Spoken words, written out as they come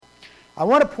I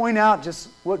want to point out just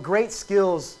what great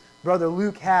skills Brother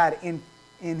Luke had in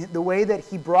the way that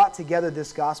he brought together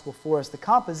this gospel for us. The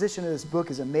composition of this book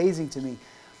is amazing to me.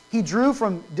 He drew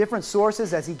from different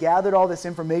sources as he gathered all this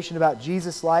information about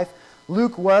Jesus' life.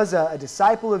 Luke was a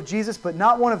disciple of Jesus, but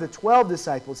not one of the 12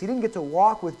 disciples. He didn't get to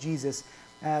walk with Jesus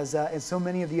as so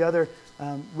many of the other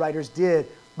writers did,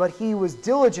 but he was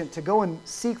diligent to go and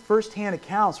seek firsthand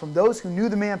accounts from those who knew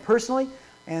the man personally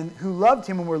and who loved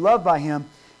him and were loved by him.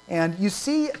 And you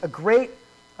see a great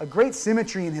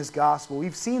symmetry in his gospel.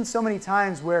 We've seen so many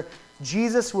times where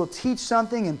Jesus will teach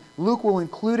something and Luke will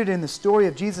include it in the story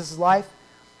of Jesus' life,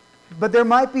 but there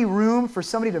might be room for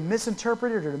somebody to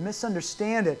misinterpret it or to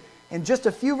misunderstand it. And just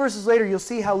a few verses later, you'll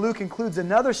see how Luke includes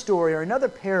another story or another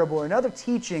parable or another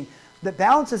teaching that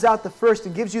balances out the first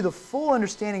and gives you the full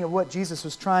understanding of what Jesus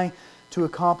was trying to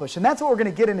accomplish. And that's what we're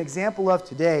going to get an example of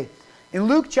today. In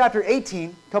Luke chapter 18,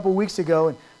 a couple weeks ago,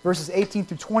 in verses 18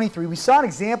 through 23, we saw an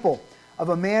example of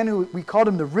a man who we called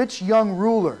him the rich young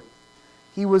ruler.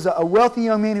 He was a wealthy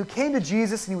young man who came to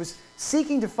Jesus and he was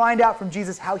seeking to find out from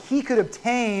Jesus how he could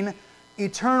obtain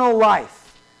eternal life.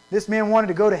 This man wanted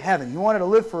to go to heaven. He wanted to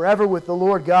live forever with the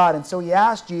Lord God. And so he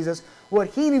asked Jesus what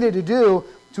he needed to do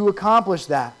to accomplish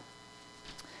that.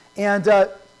 And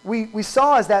we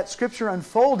saw as that scripture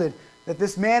unfolded that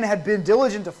this man had been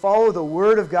diligent to follow the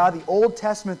Word of God, the Old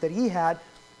Testament that he had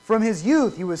from his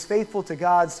youth. He was faithful to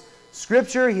God's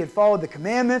scripture. He had followed the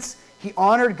commandments. He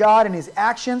honored God in his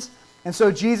actions. And so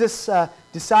Jesus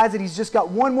decides that he's just got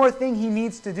one more thing he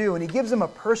needs to do, and he gives him a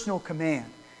personal command.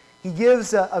 He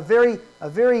gives a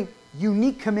very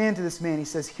unique command to this man. He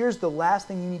says, here's the last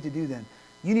thing you need to do then.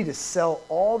 You need to sell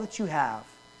all that you have.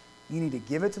 You need to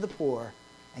give it to the poor,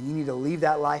 and you need to leave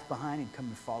that life behind and come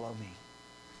and follow me.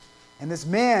 And this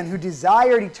man who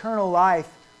desired eternal life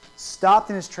stopped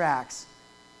in his tracks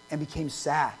and became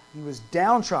sad. He was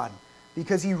downtrodden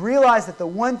because he realized that the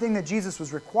one thing that Jesus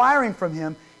was requiring from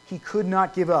him, he could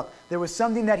not give up. There was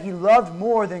something that he loved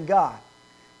more than God.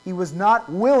 He was not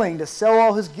willing to sell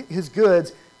all his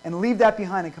goods and leave that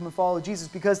behind and come and follow Jesus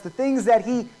because the things that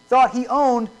he thought he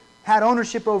owned had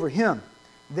ownership over him.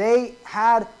 They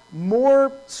had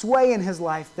more sway in his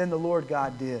life than the Lord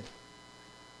God did.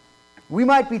 We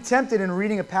might be tempted in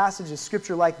reading a passage of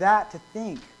Scripture like that to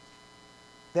think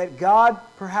that God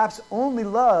perhaps only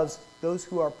loves those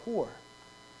who are poor.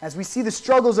 As we see the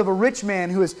struggles of a rich man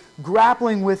who is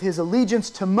grappling with his allegiance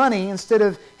to money instead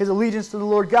of his allegiance to the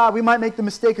Lord God, we might make the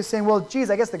mistake of saying, well, geez,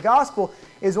 I guess the gospel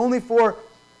is only for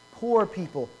poor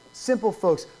people, simple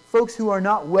folks, folks who are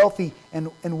not wealthy and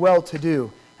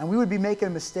well-to-do. And we would be making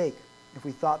a mistake if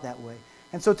we thought that way.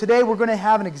 And so today we're going to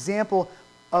have an example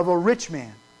of a rich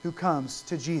man who comes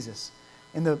to Jesus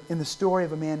in the story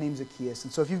of a man named Zacchaeus.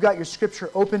 And so if you've got your scripture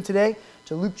open today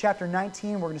to Luke chapter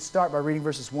 19, we're going to start by reading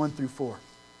verses 1 through 4.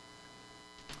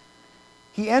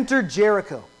 He entered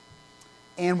Jericho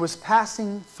and was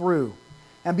passing through.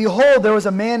 And behold, there was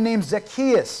a man named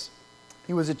Zacchaeus.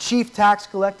 He was a chief tax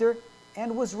collector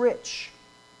and was rich.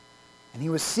 And he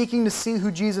was seeking to see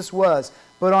who Jesus was.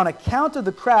 But on account of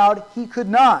the crowd, he could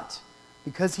not,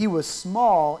 because he was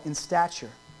small in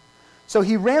stature. So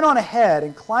he ran on ahead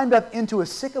and climbed up into a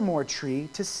sycamore tree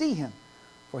to see him,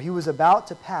 for he was about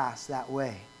to pass that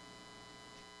way.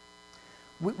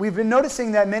 We've been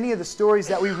noticing that many of the stories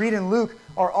that we read in Luke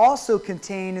are also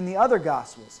contained in the other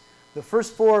Gospels. The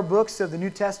first 4 books of the New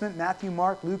Testament, Matthew,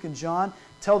 Mark, Luke, and John,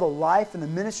 tell the life and the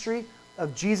ministry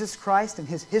of Jesus Christ and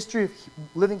his history of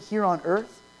living here on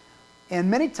earth. And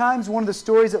many times one of the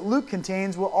stories that Luke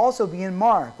contains will also be in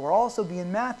Mark, or also be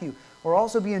in Matthew, or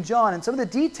also be in John. And some of the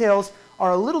details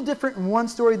are a little different in one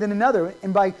story than another.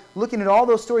 And by looking at all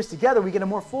those stories together, we get a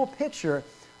more full picture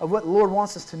of what the Lord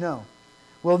wants us to know.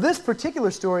 Well, this particular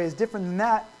story is different than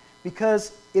that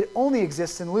because it only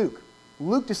exists in Luke.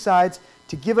 Luke decides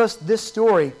to give us this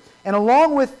story. And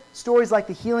along with stories like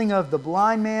the healing of the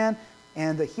blind man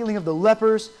and the healing of the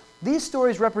lepers, these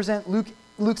stories represent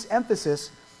Luke's emphasis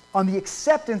on the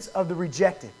acceptance of the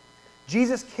rejected.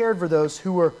 Jesus cared for those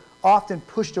who were often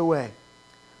pushed away.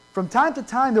 From time to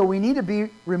time, though, we need to be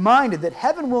reminded that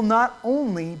heaven will not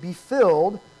only be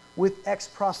filled with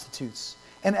ex-prostitutes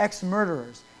and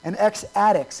ex-murderers and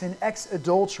ex-addicts and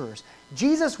ex-adulterers.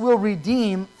 Jesus will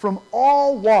redeem from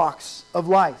all walks of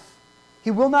life.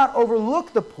 He will not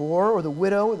overlook the poor or the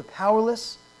widow or the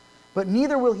powerless, but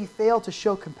neither will he fail to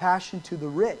show compassion to the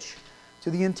rich, to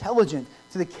the intelligent,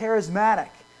 to the charismatic,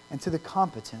 and to the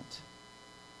competent.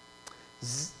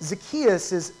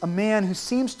 Zacchaeus is a man who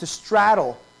seems to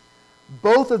straddle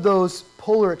both of those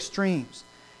polar extremes.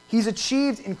 He's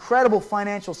achieved incredible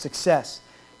financial success.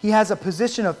 He has a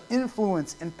position of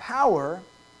influence and power,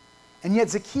 And yet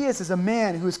Zacchaeus is a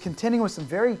man who is contending with some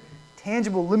very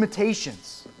tangible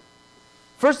limitations.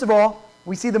 First of all,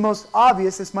 we see the most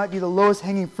obvious, this might be the lowest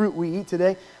hanging fruit we eat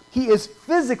today. He is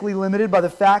physically limited by the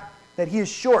fact that he is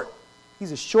short.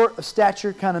 He's a short of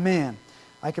stature kind of man.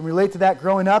 I can relate to that.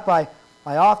 Growing up, I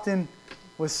often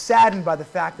was saddened by the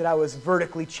fact that I was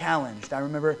vertically challenged. I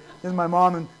remember, this is my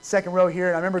mom in second row here,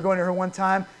 and I remember going to her one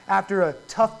time after a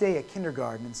tough day at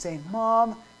kindergarten and saying,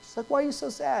 "Mom," she's like, "why are you so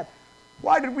sad?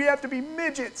 Why did we have to be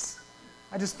midgets?"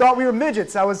 I just thought we were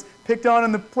midgets. I was picked on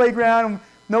in the playground, and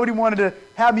nobody wanted to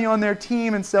have me on their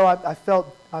team, and so I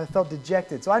felt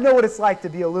dejected. So I know what it's like to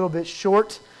be a little bit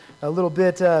short, a little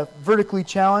bit vertically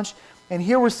challenged. And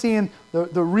here we're seeing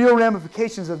the real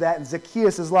ramifications of that in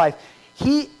Zacchaeus' life.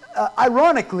 He,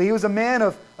 ironically, was a man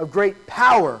of great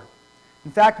power.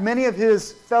 In fact, many of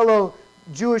his fellow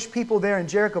Jewish people there in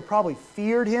Jericho probably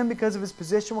feared him because of his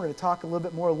position. We're going to talk a little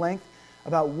bit more at length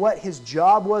about what his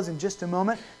job was in just a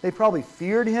moment. They probably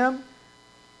feared him.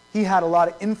 He had a lot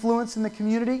of influence in the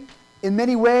community. In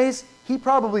many ways, he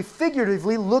probably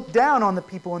figuratively looked down on the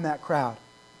people in that crowd.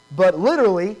 But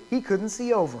literally, he couldn't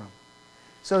see over them.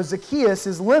 So Zacchaeus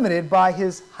is limited by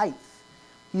his height.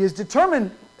 He is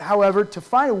determined, however, to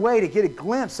find a way to get a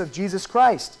glimpse of Jesus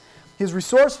Christ. His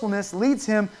resourcefulness leads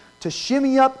him to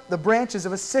shimmy up the branches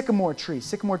of a sycamore tree.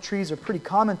 Sycamore trees are pretty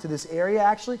common to this area,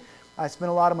 actually. I spent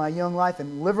a lot of my young life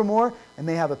in Livermore, and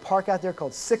they have a park out there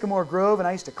called Sycamore Grove, and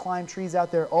I used to climb trees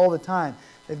out there all the time.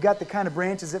 They've got the kind of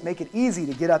branches that make it easy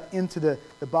to get up into the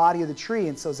body of the tree.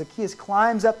 And so Zacchaeus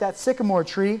climbs up that sycamore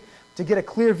tree to get a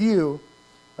clear view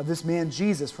of this man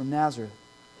Jesus from Nazareth.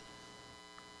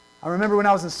 I remember when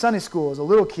I was in Sunday school as a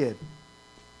little kid,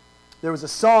 there was a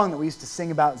song that we used to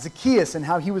sing about Zacchaeus and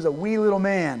how he was a wee little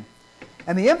man.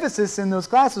 And the emphasis in those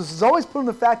classes was always put on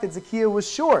the fact that Zacchaeus was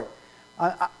short.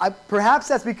 Perhaps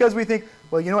that's because we think,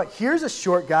 well, you know what, here's a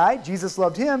short guy, Jesus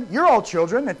loved him, you're all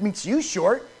children, that makes you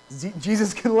short,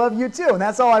 Jesus can love you too. And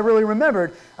that's all I really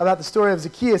remembered about the story of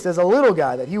Zacchaeus as a little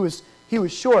guy, that he was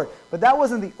short. But that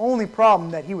wasn't the only problem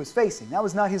that he was facing. That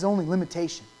was not his only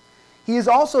limitation. He is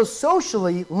also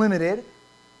socially limited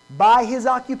by his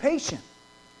occupation.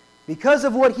 Because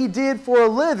of what he did for a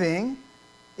living,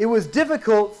 it was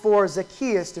difficult for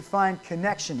Zacchaeus to find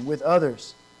connection with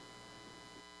others.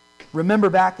 Remember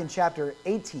back in chapter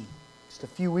 18, just a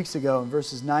few weeks ago in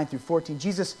verses 9 through 14,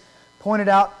 Jesus pointed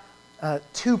out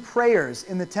two prayers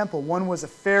in the temple. One was a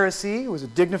Pharisee, who was a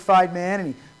dignified man, and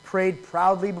he prayed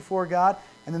proudly before God.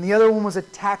 And then the other one was a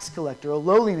tax collector, a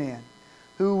lowly man,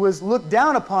 who was looked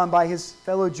down upon by his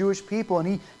fellow Jewish people, and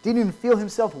he didn't even feel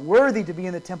himself worthy to be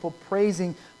in the temple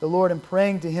praising the Lord and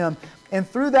praying to him. And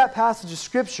through that passage of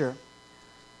Scripture,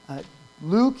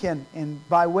 Luke, and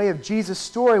by way of Jesus'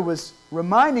 story, was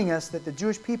reminding us that the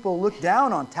Jewish people looked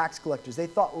down on tax collectors. They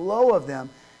thought low of them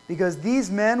because these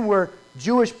men were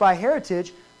Jewish by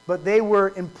heritage, but they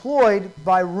were employed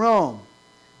by Rome,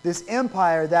 this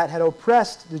empire that had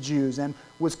oppressed the Jews and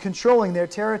was controlling their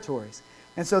territories.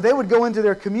 And so they would go into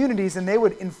their communities and they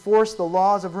would enforce the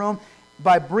laws of Rome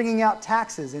by bringing out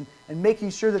taxes and making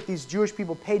sure that these Jewish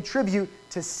people paid tribute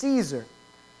to Caesar,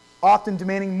 often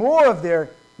demanding more of their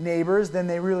neighbors than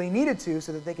they really needed to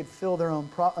so that they could fill their own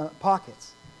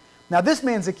pockets. Now this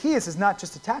man Zacchaeus is not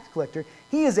just a tax collector,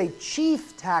 he is a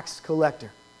chief tax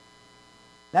collector.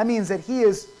 That means that he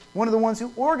is one of the ones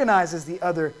who organizes the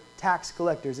other tax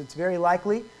collectors. It's very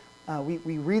likely,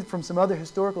 we read from some other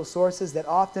historical sources, that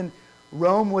often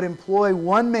Rome would employ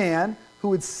one man who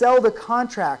would sell the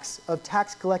contracts of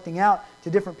tax collecting out to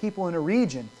different people in a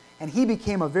region. And he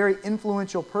became a very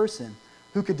influential person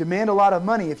who could demand a lot of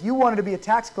money. If you wanted to be a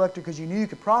tax collector because you knew you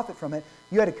could profit from it,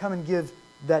 you had to come and give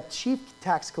that chief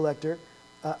tax collector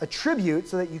a tribute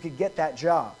so that you could get that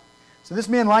job. So this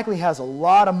man likely has a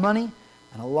lot of money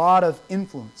and a lot of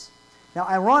influence. Now,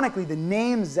 ironically, the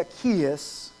name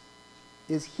Zacchaeus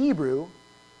is Hebrew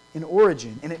in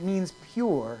origin, and it means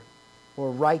pure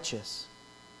or righteous.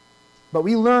 But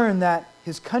we learn that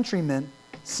his countrymen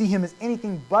see him as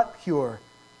anything but pure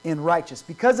and righteous.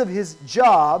 Because of his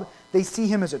job, they see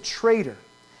him as a traitor.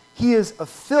 He is a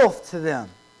filth to them.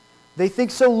 They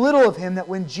think so little of him that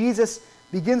when Jesus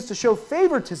begins to show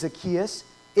favor to Zacchaeus,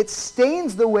 it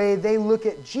stains the way they look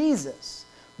at Jesus.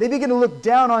 They begin to look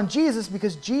down on Jesus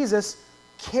because Jesus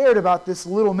cared about this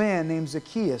little man named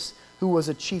Zacchaeus, who was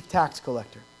a chief tax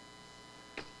collector.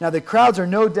 Now the crowds are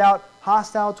no doubt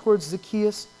hostile towards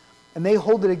Zacchaeus, and they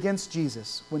hold it against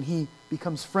Jesus when he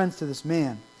becomes friends to this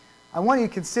man. I want you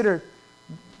to consider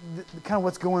kind of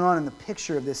what's going on in the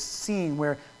picture of this scene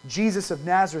where Jesus of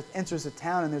Nazareth enters a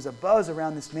town and there's a buzz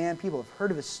around this man. People have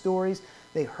heard of his stories.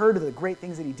 They heard of the great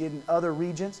things that he did in other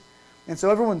regions. And so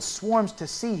everyone swarms to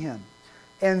see him.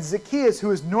 And Zacchaeus,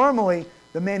 who is normally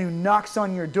the man who knocks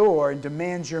on your door and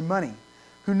demands your money,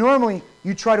 who normally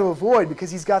you try to avoid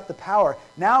because he's got the power,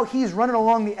 now he's running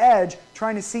along the edge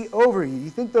trying to see over you. You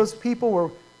think those people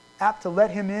were apt to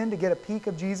let him in to get a peek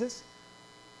of Jesus?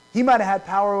 He might have had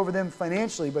power over them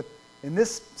financially, but in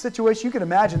this situation, you can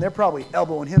imagine they're probably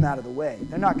elbowing him out of the way.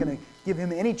 They're not going to give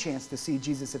him any chance to see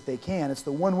Jesus if they can. It's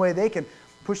the one way they can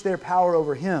push their power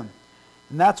over him.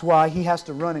 And that's why he has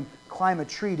to run and climb a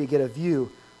tree to get a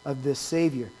view of this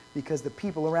Savior, because the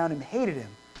people around him hated him.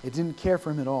 They didn't care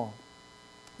for him at all.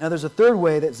 Now there's a third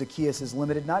way that Zacchaeus is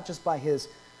limited, not just by his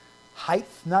height,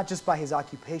 not just by his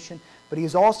occupation, but he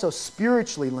is also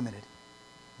spiritually limited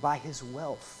by his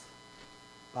wealth.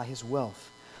 By his wealth.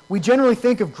 We generally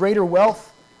think of greater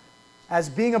wealth as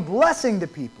being a blessing to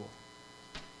people.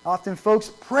 Often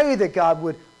folks pray that God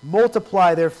would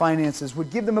multiply their finances, would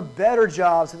give them a better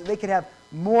job so that they could have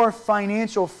more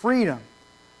financial freedom.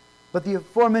 But the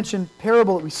aforementioned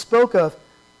parable that we spoke of,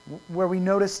 where we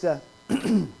noticed a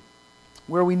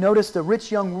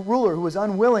rich young ruler who was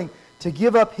unwilling to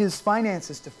give up his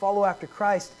finances to follow after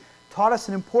Christ, taught us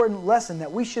an important lesson,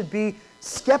 that we should be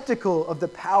skeptical of the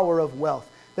power of wealth,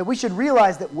 that we should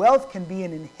realize that wealth can be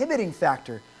an inhibiting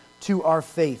factor to our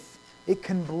faith. It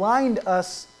can blind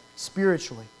us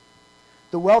spiritually.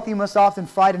 The wealthy must often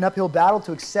fight an uphill battle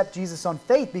to accept Jesus on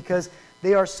faith because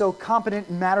they are so competent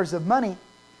in matters of money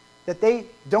that they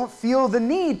don't feel the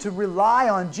need to rely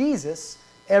on Jesus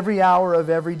every hour of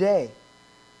every day.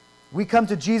 We come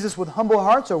to Jesus with humble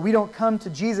hearts, or we don't come to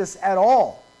Jesus at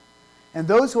all. And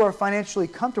those who are financially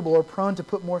comfortable are prone to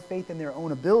put more faith in their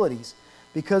own abilities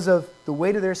because of the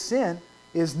weight of their sin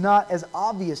is not as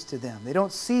obvious to them. They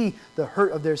don't see the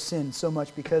hurt of their sin so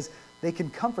much because they can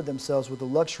comfort themselves with the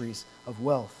luxuries of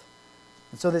wealth.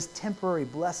 And so this temporary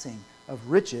blessing of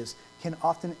riches can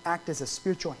often act as a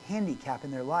spiritual handicap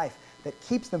in their life that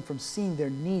keeps them from seeing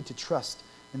their need to trust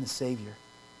in the Savior.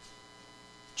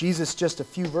 Jesus, just a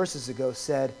few verses ago,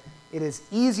 said, "It is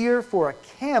easier for a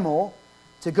camel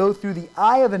to go through the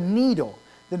eye of a needle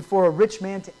than for a rich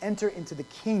man to enter into the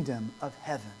kingdom of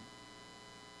heaven."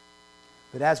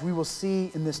 But as we will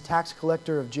see in this tax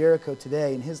collector of Jericho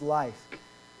today, in his life,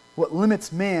 what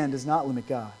limits man does not limit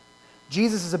God.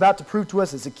 Jesus is about to prove to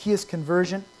us that Zacchaeus'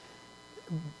 conversion,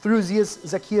 through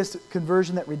Zacchaeus'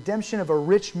 conversion, that redemption of a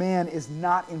rich man is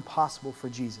not impossible for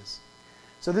Jesus.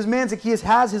 So this man Zacchaeus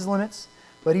has his limits,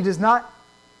 but he does not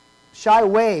shy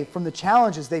away from the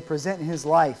challenges they present in his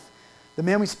life. The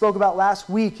man we spoke about last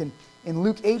week in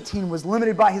Luke 18 was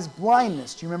limited by his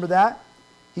blindness. Do you remember that?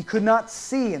 He could not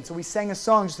see, and so we sang a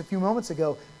song just a few moments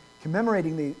ago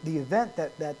commemorating the event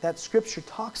that Scripture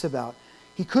talks about.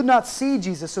 He could not see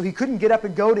Jesus, so he couldn't get up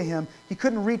and go to him. He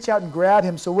couldn't reach out and grab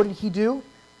him. So what did he do?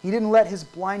 He didn't let his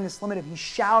blindness limit him. He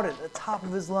shouted at the top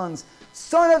of his lungs,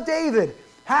 "Son of David,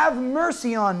 have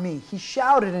mercy on me." He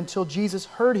shouted until Jesus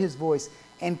heard his voice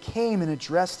and came and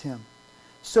addressed him.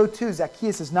 So too,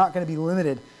 Zacchaeus is not going to be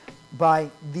limited by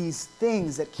these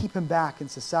things that keep him back in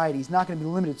society. He's not going to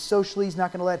be limited socially. He's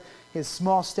not going to let his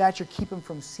small stature keep him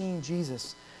from seeing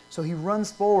Jesus. So he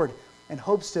runs forward and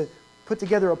hopes to put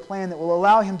together a plan that will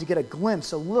allow him to get a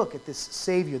glimpse, a look at this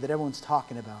Savior that everyone's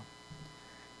talking about.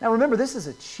 Now remember, this is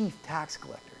a chief tax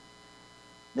collector.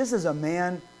 This is a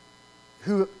man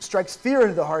who strikes fear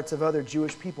into the hearts of other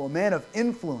Jewish people, a man of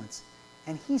influence.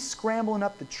 And he's scrambling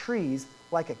up the trees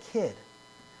like a kid.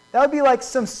 That would be like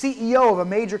some CEO of a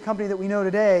major company that we know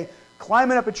today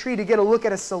climbing up a tree to get a look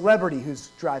at a celebrity who's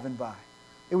driving by.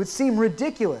 It would seem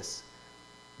ridiculous.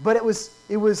 But it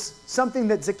was something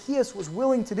that Zacchaeus was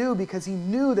willing to do because he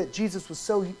knew that Jesus was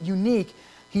so unique.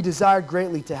 He desired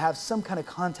greatly to have some kind of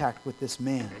contact with this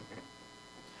man.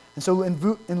 And so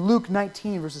in Luke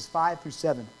 19, verses 5 through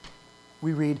 7,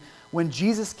 we read, "When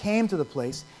Jesus came to the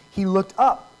place, he looked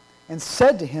up and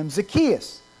said to him,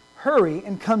 'Zacchaeus, hurry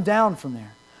and come down from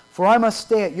there, for I must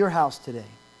stay at your house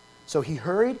today.' So he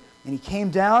hurried and he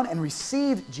came down and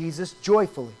received Jesus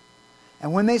joyfully.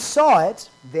 And when they saw it,"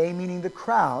 they meaning the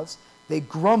crowds, "they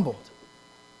grumbled.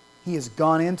 'He has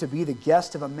gone in to be the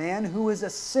guest of a man who is a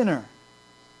sinner.'"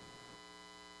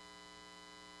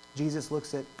 Jesus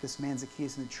looks at this man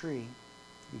Zacchaeus in the tree,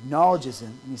 he acknowledges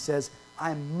him, and he says,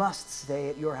 "I must stay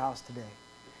at your house today."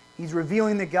 He's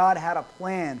revealing that God had a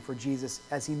plan for Jesus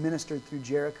as he ministered through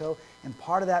Jericho, and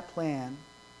part of that plan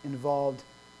involved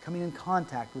coming in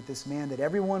contact with this man that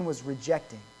everyone was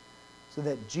rejecting so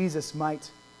that Jesus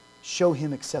might show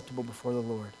him acceptable before the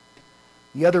Lord.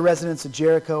 The other residents of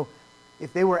Jericho,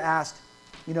 if they were asked,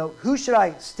 who should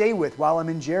I stay with while I'm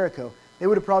in Jericho? they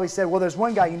would have probably said, well, there's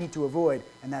one guy you need to avoid,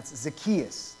 and that's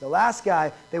Zacchaeus. The last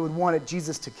guy they would wanted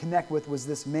Jesus to connect with was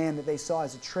this man that they saw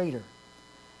as a traitor.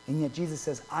 And yet Jesus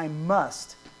says, I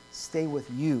must stay with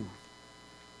you.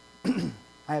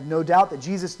 I have no doubt that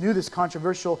Jesus knew this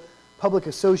controversial public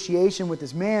association with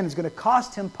this man is going to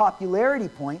cost him popularity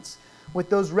points with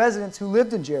those residents who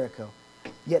lived in Jericho.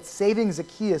 Yet saving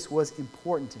Zacchaeus was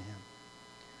important to him.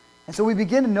 And so we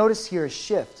begin to notice here a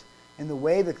shift in the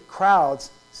way the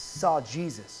crowds saw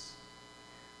Jesus.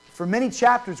 For many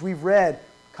chapters we've read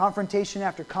confrontation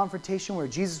after confrontation where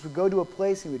Jesus would go to a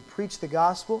place and he would preach the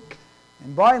gospel.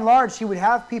 And by and large, he would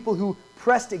have people who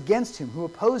pressed against him, who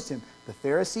opposed him. The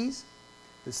Pharisees,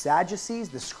 the Sadducees,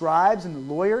 the scribes, and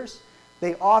the lawyers.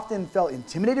 They often felt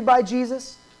intimidated by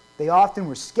Jesus. They often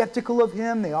were skeptical of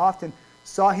him. They often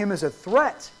saw him as a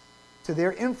threat to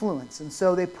their influence. And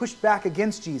so they pushed back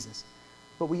against Jesus.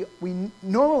 But we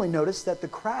normally notice that the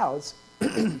crowds,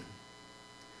 the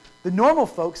normal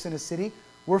folks in a city,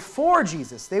 were for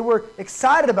Jesus. They were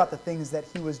excited about the things that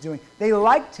he was doing. They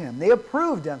liked him. They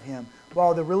approved of him,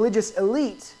 while the religious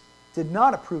elite did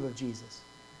not approve of Jesus.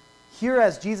 Here,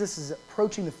 as Jesus is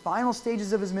approaching the final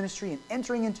stages of his ministry and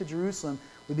entering into Jerusalem,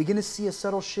 we begin to see a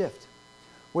subtle shift,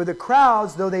 where the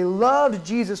crowds, though they loved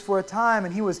Jesus for a time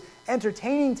and he was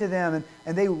entertaining to them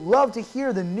and they loved to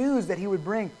hear the news that he would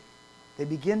bring, they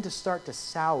begin to start to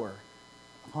sour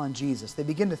upon Jesus. They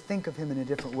begin to think of him in a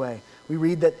different way. We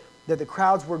read that the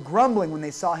crowds were grumbling when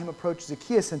they saw him approach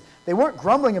Zacchaeus, and they weren't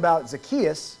grumbling about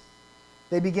Zacchaeus.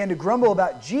 They began to grumble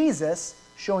about Jesus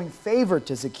showing favor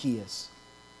to Zacchaeus.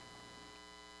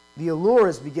 The allure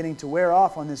is beginning to wear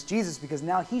off on this Jesus because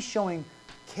now he's showing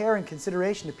care and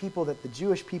consideration to people that the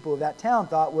Jewish people of that town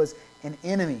thought was an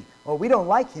enemy. Well, we don't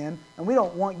like him, and we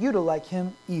don't want you to like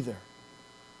him either.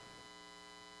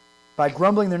 By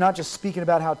grumbling, they're not just speaking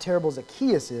about how terrible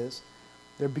Zacchaeus is.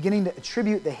 They're beginning to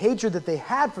attribute the hatred that they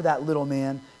had for that little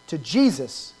man to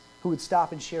Jesus, who would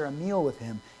stop and share a meal with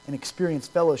him and experience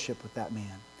fellowship with that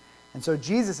man. And so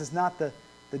Jesus is not the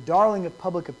darling of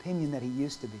public opinion that he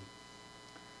used to be.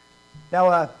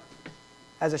 Now,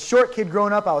 as a short kid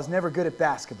growing up, I was never good at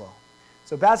basketball.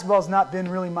 So basketball has not been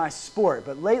really my sport.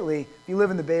 But lately, if you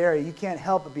live in the Bay Area, you can't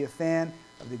help but be a fan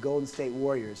of the Golden State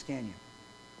Warriors, can you?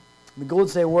 The Golden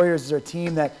State Warriors is a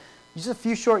team that just a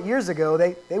few short years ago,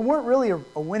 they weren't really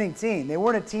a winning team. They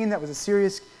weren't a team that was a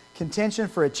serious contention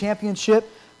for a championship,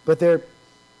 but their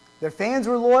fans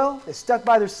were loyal. They stuck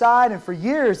by their side, and for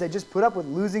years, they just put up with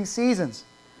losing seasons.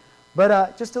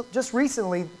 But just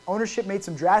recently, ownership made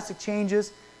some drastic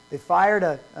changes. They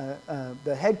fired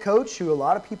the head coach, who a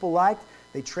lot of people liked.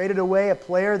 They traded away a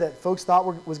player that folks thought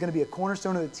was going to be a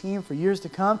cornerstone of the team for years to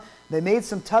come. They made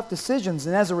some tough decisions,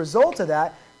 and as a result of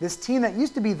that, this team that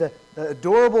used to be the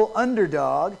adorable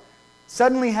underdog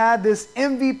suddenly had this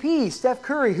MVP, Steph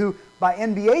Curry, who by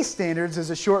NBA standards is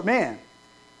a short man.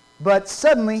 But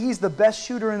suddenly he's the best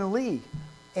shooter in the league.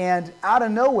 And out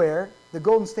of nowhere, the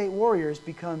Golden State Warriors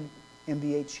become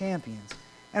NBA champions.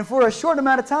 And for a short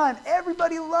amount of time,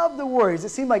 everybody loved the Warriors. It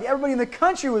seemed like everybody in the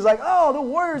country was like, oh, the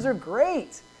Warriors are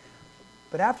great.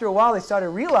 But after a while, they started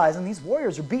realizing these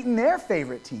Warriors are beating their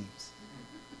favorite teams.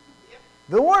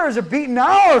 The Warriors are beating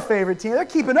our favorite team. They're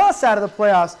keeping us out of the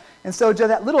playoffs. And so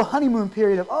that little honeymoon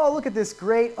period of, oh, look at this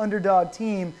great underdog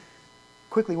team,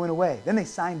 quickly went away. Then they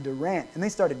signed Durant, and they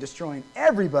started destroying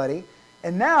everybody.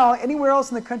 And now, anywhere else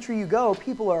in the country you go,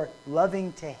 people are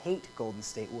loving to hate Golden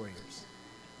State Warriors.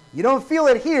 You don't feel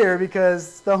it here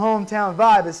because the hometown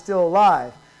vibe is still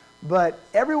alive. But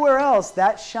everywhere else,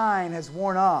 that shine has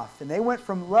worn off. And they went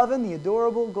from loving the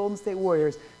adorable Golden State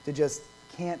Warriors to just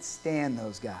can't stand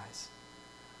those guys.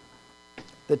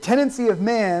 The tendency of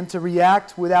man to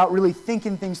react without really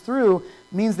thinking things through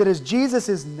means that as Jesus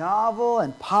is novel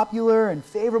and popular and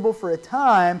favorable for a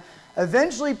time,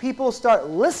 eventually people start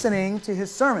listening to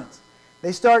his sermons.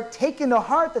 They start taking to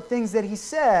heart the things that he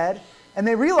said, and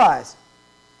they realize,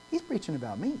 he's preaching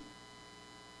about me.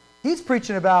 He's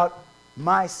preaching about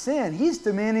my sin. He's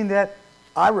demanding that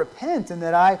I repent and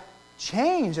that I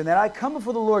change and that I come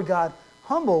before the Lord God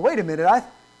humble. Wait a minute,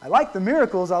 I like the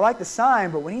miracles, I like the sign,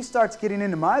 but when he starts getting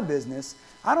into my business,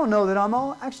 I don't know that I'm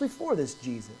all actually for this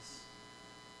Jesus.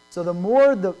 So the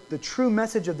more the true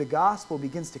message of the gospel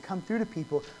begins to come through to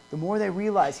people, the more they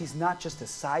realize he's not just a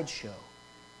sideshow.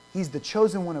 He's the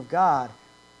chosen one of God,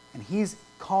 and he's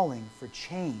calling for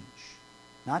change.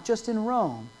 Not just in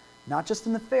Rome, not just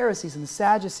in the Pharisees and the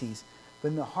Sadducees, but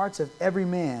in the hearts of every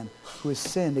man who has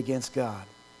sinned against God.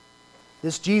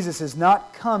 This Jesus has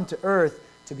not come to earth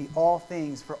to be all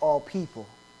things for all people.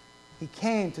 He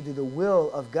came to do the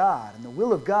will of God, and the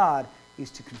will of God is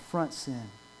to confront sin.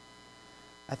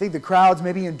 I think the crowds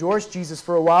maybe endorsed Jesus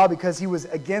for a while because he was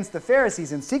against the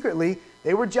Pharisees, and secretly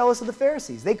they were jealous of the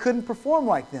Pharisees. They couldn't perform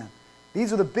like them.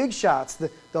 These were the big shots,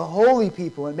 the holy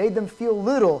people. It made them feel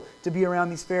little to be around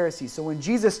these Pharisees. So when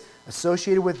Jesus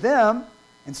associated with them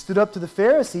and stood up to the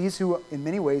Pharisees, who in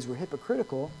many ways were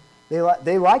hypocritical,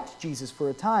 they liked Jesus for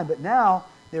a time, but now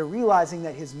they're realizing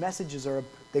that his messages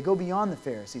they go beyond the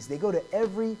Pharisees. They go to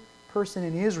every person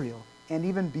in Israel and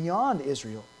even beyond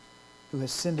Israel who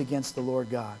has sinned against the Lord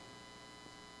God.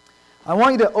 I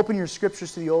want you to open your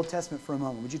scriptures to the Old Testament for a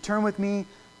moment. Would you turn with me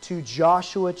to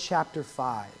Joshua chapter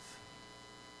 5?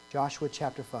 Joshua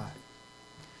chapter 5.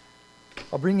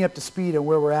 I'll bring you up to speed on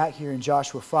where we're at here in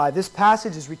Joshua 5. This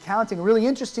passage is recounting a really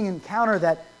interesting encounter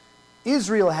that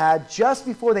Israel had just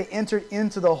before they entered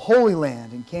into the Holy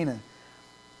Land in Canaan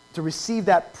to receive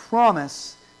that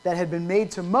promise that had been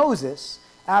made to Moses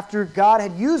after God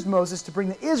had used Moses to bring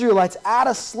the Israelites out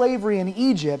of slavery in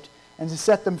Egypt and to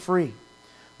set them free.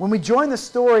 When we join the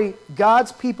story,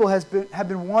 God's people have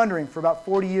been wandering for about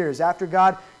 40 years. After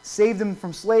God saved them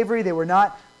from slavery, they were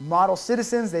not model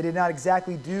citizens. They did not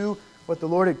exactly do what the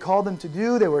Lord had called them to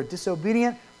do. They were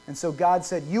disobedient. And so God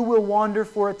said, you will wander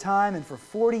for a time. And for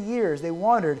 40 years they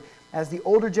wandered as the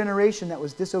older generation that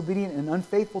was disobedient and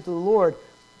unfaithful to the Lord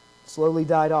slowly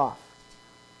died off.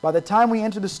 By the time we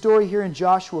enter the story here in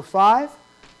Joshua 5,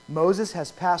 Moses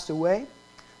has passed away.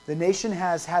 The nation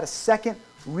has had a second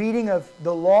reading of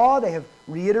the law. They have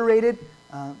reiterated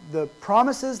the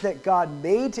promises that God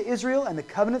made to Israel and the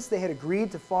covenants they had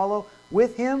agreed to follow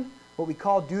with him. What we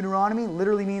call Deuteronomy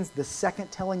literally means the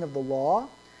second telling of the law.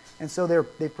 And so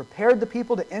they've prepared the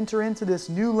people to enter into this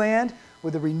new land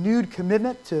with a renewed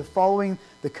commitment to following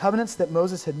the covenants that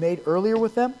Moses had made earlier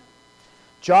with them.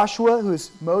 Joshua, who is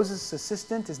Moses'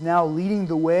 assistant, is now leading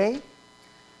the way.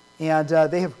 And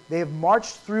they have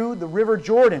marched through the river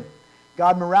Jordan.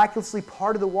 God miraculously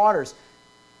parted the waters,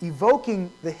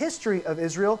 evoking the history of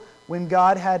Israel when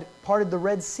God had parted the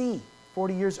Red Sea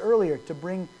 40 years earlier to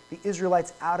bring the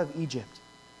Israelites out of Egypt.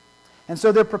 And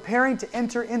so they're preparing to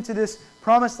enter into this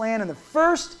promised land, and the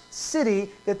first city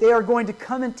that they are going to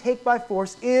come and take by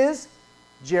force is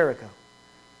Jericho,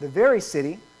 the very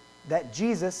city that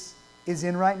Jesus is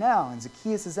in right now. And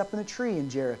Zacchaeus is up in a tree in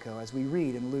Jericho, as we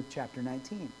read in Luke chapter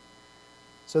 19.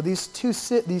 So these two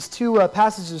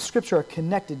passages of Scripture are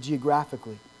connected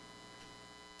geographically.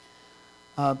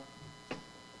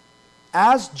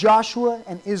 As Joshua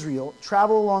and Israel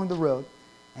travel along the road,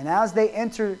 and as they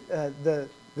enter the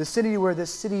vicinity where this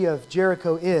city of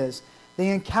Jericho is, they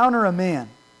encounter a man.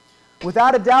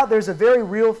 Without a doubt, there's a very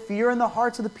real fear in the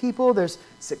hearts of the people. There's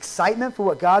this excitement for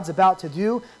what God's about to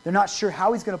do. They're not sure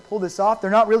how he's going to pull this off. They're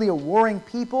not really a warring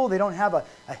people. They don't have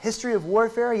a history of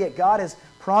warfare, yet God has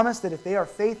promised that if they are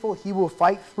faithful, he will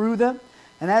fight through them.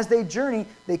 And as they journey,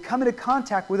 they come into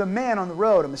contact with a man on the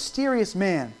road, a mysterious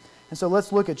man. And so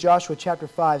let's look at Joshua chapter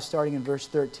 5, starting in verse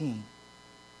 13.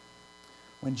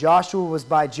 When Joshua was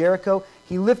by Jericho,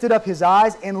 he lifted up his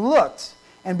eyes and looked,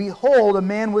 and behold, a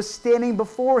man was standing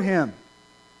before him,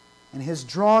 and his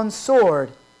drawn sword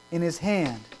in his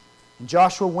hand. And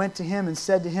Joshua went to him and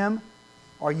said to him,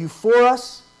 "Are you for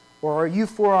us, or are you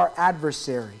for our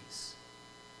adversaries?"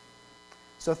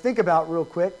 So think about, real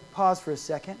quick, pause for a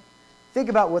second. Think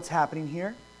about what's happening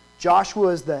here. Joshua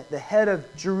is the head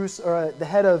of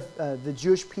the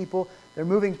Jewish people. They're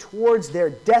moving towards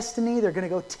their destiny. They're going to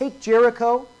go take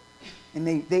Jericho. And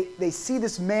they see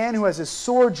this man who has his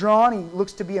sword drawn. He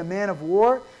looks to be a man of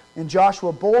war. And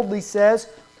Joshua boldly says,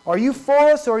 "Are you for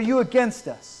us or are you against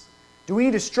us? Do we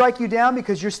need to strike you down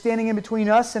because you're standing in between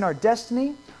us and our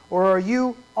destiny? Or are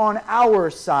you on our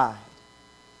side?"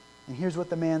 And here's what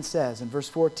the man says in verse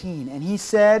 14. And he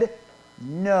said,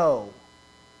 "No.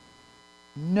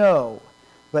 No,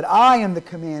 but I am the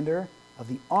commander of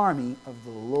the army of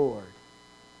the Lord.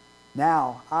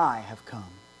 Now I have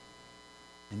come."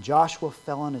 And Joshua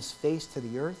fell on his face to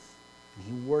the earth, and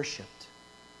he worshipped,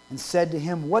 and said to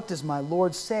him, "What does my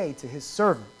Lord say to his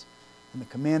servant?" And the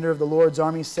commander of the Lord's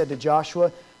army said to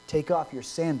Joshua, "Take off your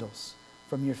sandals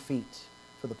from your feet,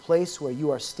 for the place where you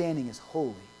are standing is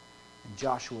holy." And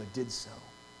Joshua did so.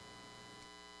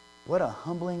 What a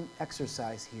humbling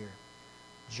exercise here.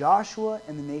 Joshua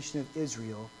and the nation of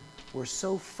Israel were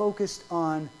so focused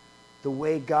on the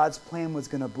way God's plan was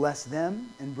going to bless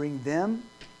them and bring them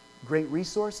great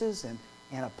resources and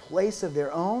a place of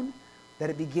their own, that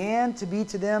it began to be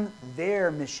to them their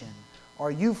mission.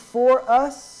 Are you for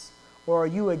us or are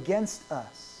you against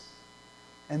us?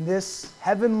 And this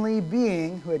heavenly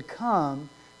being who had come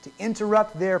to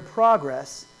interrupt their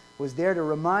progress was there to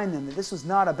remind them that this was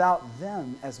not about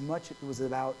them as much as it was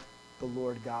about the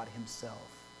Lord God himself.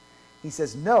 He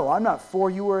says, no, I'm not for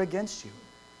you or against you.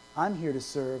 I'm here to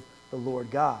serve the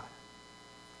Lord God.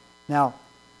 Now,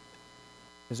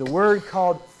 there's a word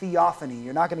called theophany.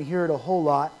 You're not going to hear it a whole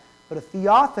lot, but a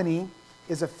theophany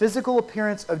is a physical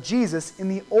appearance of Jesus in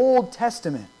the Old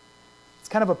Testament. It's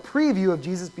kind of a preview of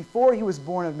Jesus before he was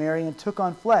born of Mary and took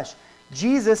on flesh.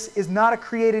 Jesus is not a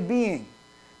created being.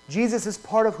 Jesus is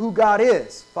part of who God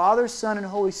is. Father, Son, and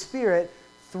Holy Spirit,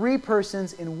 three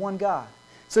persons in one God.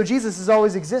 So Jesus has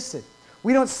always existed.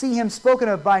 We don't see him spoken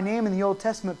of by name in the Old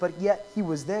Testament, but yet he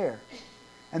was there.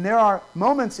 And there are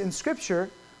moments in Scripture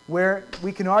where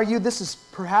we can argue this is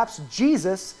perhaps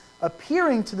Jesus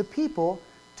appearing to the people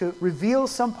to reveal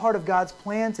some part of God's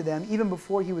plan to them even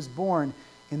before he was born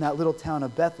in that little town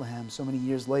of Bethlehem so many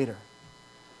years later.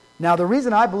 Now, the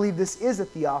reason I believe this is a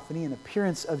theophany, an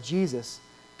appearance of Jesus,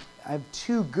 I have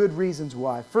two good reasons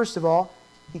why. First of all,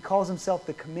 he calls himself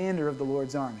the commander of the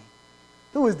Lord's army.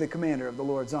 Who is the commander of the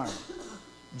Lord's army?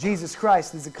 Jesus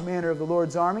Christ is the commander of the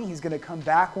Lord's army. He's going to come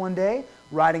back one day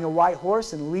riding a white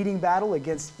horse and leading battle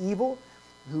against evil,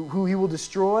 who he will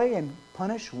destroy and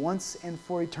punish once and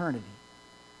for eternity.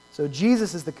 So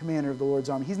Jesus is the commander of the Lord's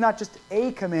army. He's not just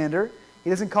a commander. He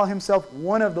doesn't call himself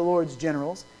one of the Lord's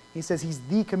generals. He says he's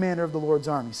the commander of the Lord's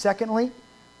army. Secondly,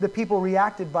 the people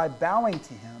reacted by bowing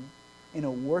to him in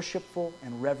a worshipful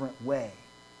and reverent way.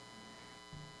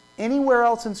 Anywhere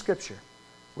else in Scripture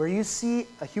where you see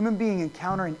a human being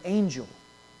encounter an angel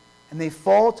and they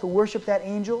fall to worship that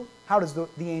angel, how does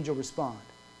the angel respond?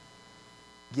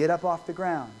 Get up off the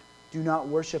ground. Do not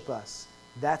worship us.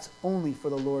 That's only for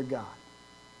the Lord God.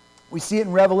 We see it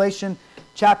in Revelation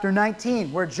chapter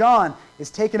 19, where John is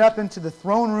taken up into the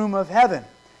throne room of heaven,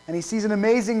 and he sees an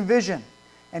amazing vision,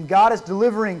 and God is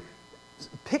delivering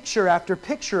picture after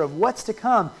picture of what's to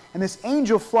come, and this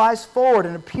angel flies forward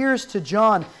and appears to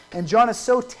John, and John is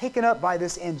so taken up by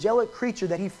this angelic creature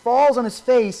that he falls on his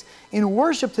face in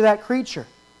worship to that creature.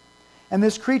 And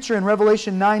this creature in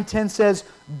Revelation 9:10 says,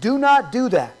 "Do not do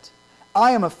that.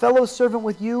 I am a fellow servant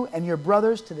with you and your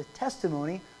brothers to the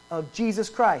testimony of Jesus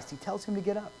Christ." He tells him to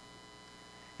get up.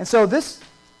 And so this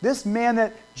man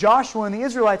that Joshua and the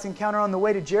Israelites encounter on the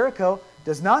way to Jericho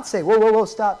does not say, whoa, whoa, whoa,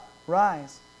 stop,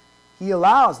 rise. He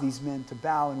allows these men to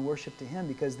bow and worship to him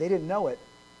because they didn't know it,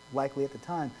 likely at the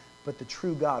time, but the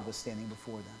true God was standing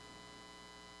before them.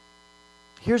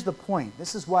 Here's the point.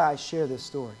 This is why I share this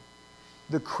story.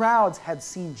 The crowds had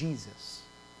seen Jesus.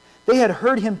 They had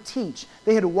heard him teach.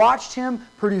 They had watched him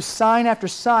produce sign after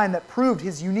sign that proved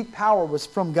his unique power was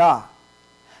from God.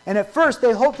 And at first,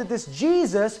 they hoped that this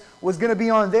Jesus was going to be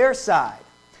on their side.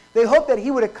 They hoped that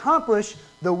he would accomplish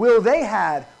the will they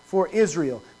had for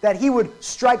Israel, that he would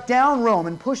strike down Rome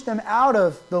and push them out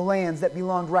of the lands that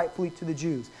belonged rightfully to the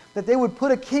Jews, that they would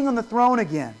put a king on the throne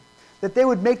again, that they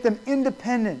would make them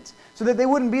independent, so that they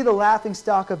wouldn't be the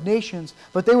laughingstock of nations,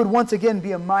 but they would once again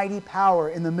be a mighty power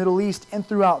in the Middle East and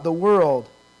throughout the world.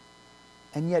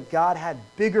 And yet God had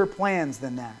bigger plans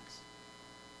than that.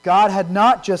 God had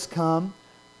not just come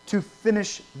to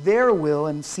finish their will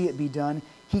and see it be done.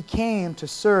 He came to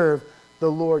serve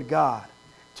the Lord God,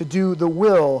 to do the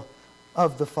will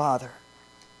of the Father.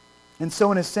 And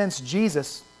so in a sense,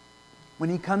 Jesus, when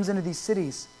he comes into these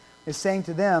cities, is saying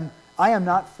to them, I am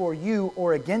not for you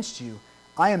or against you.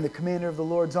 I am the commander of the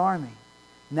Lord's army.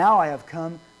 Now I have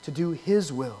come to do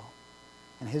his will.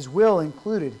 And his will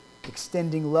included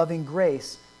extending loving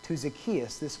grace to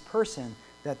Zacchaeus, this person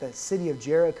that the city of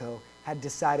Jericho had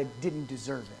decided didn't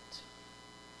deserve it.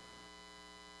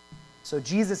 So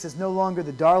Jesus is no longer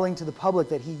the darling to the public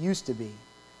that he used to be.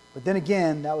 But then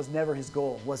again, that was never his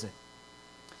goal, was it?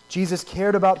 Jesus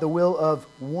cared about the will of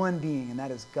one being, and that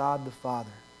is God the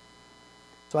Father.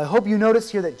 So I hope you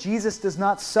notice here that Jesus does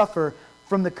not suffer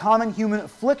from the common human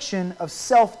affliction of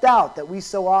self-doubt that we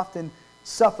so often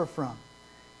suffer from.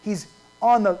 He's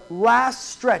on the last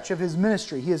stretch of his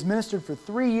ministry. He has ministered for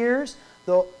 3 years.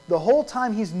 The whole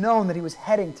time he's known that he was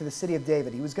heading to the city of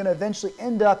David. He was going to eventually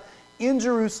end up in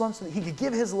Jerusalem so that he could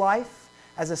give his life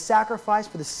as a sacrifice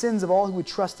for the sins of all who would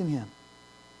trust in him.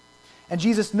 And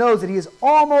Jesus knows that he is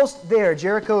almost there.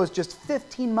 Jericho is just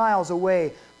 15 miles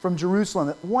away from Jerusalem.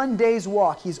 At 1 day's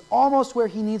walk, he's almost where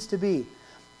he needs to be.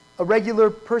 A regular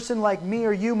person like me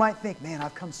or you might think, man,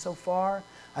 I've come so far.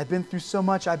 I've been through so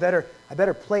much. I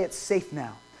better play it safe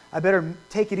now. I better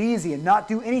take it easy and not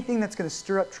do anything that's going to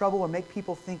stir up trouble or make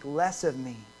people think less of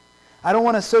me. I don't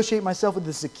want to associate myself with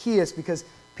the Zacchaeus because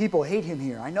people hate him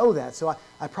here. I know that, so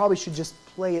I probably should just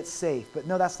play it safe. But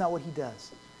no, that's not what he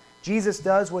does. Jesus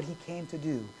does what he came to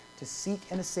do, to seek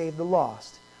and to save the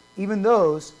lost, even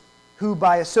those who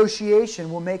by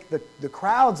association will make the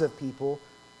crowds of people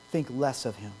think less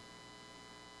of him.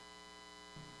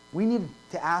 we need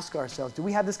to ask ourselves, do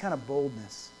we have this kind of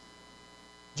boldness?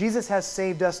 Jesus has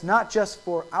saved us not just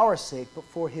for our sake, but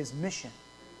for his mission.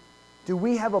 Do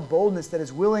we have a boldness that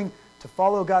is willing to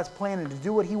follow God's plan and to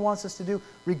do what he wants us to do,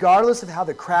 regardless of how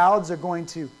the crowds are going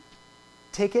to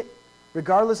take it,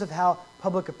 regardless of how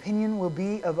public opinion will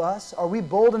be of us? Are we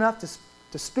bold enough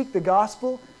to speak the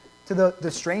gospel to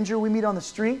the stranger we meet on the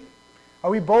street?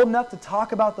 Are we bold enough to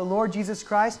talk about the Lord Jesus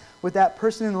Christ with that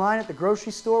person in line at the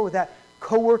grocery store, with that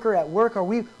coworker at work? Are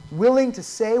we willing to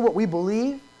say what we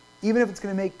believe, even if it's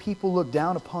going to make people look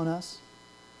down upon us?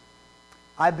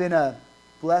 I've been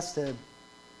blessed to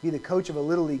be the coach of a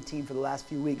Little League team for the last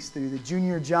few weeks through the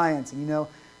Junior Giants. And you know,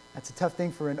 that's a tough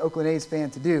thing for an Oakland A's fan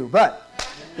to do. But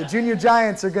the Junior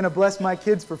Giants are going to bless my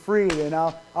kids for free, and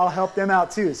I'll help them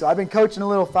out too. So I've been coaching a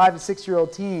little 5 to 6 year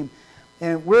old team,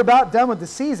 and we're about done with the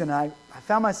season. I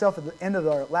found myself at the end of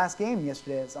our last game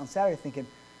yesterday, on Saturday, thinking,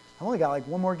 I've only got like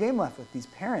one more game left with these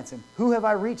parents, and who have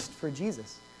I reached for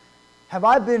Jesus? Have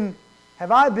I been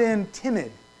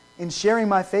timid in sharing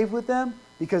my faith with them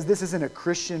because this isn't a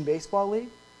Christian baseball league?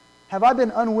 Have I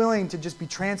been unwilling to just be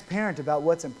transparent about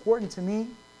what's important to me,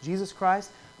 Jesus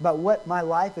Christ, about what my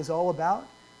life is all about?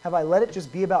 Have I let it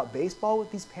just be about baseball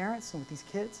with these parents and with these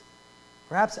kids?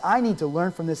 Perhaps I need to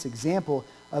learn from this example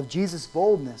of Jesus'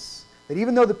 boldness, that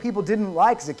even though the people didn't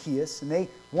like Zacchaeus and they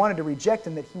wanted to reject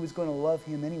him, that he was going to love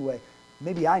him anyway.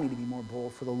 Maybe I need to be more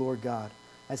bold for the Lord God,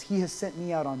 as he has sent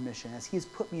me out on mission, as he has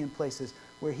put me in places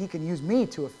where he can use me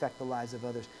to affect the lives of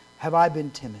others. Have I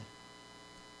been timid?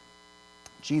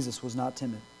 Jesus was not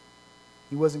timid.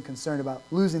 He wasn't concerned about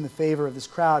losing the favor of this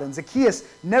crowd. And Zacchaeus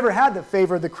never had the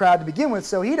favor of the crowd to begin with,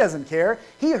 so he doesn't care.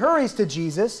 He hurries to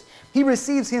Jesus. He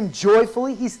receives him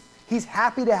joyfully. He's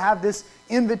happy to have this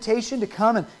invitation to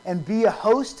come and be a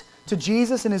host to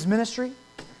Jesus in his ministry.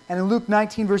 And in Luke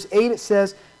 19, verse 8, it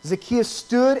says, Zacchaeus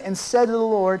stood and said to the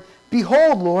Lord,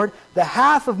 Behold, Lord, the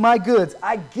half of my goods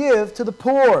I give to the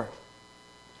poor.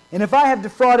 And if I have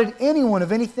defrauded anyone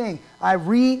of anything, I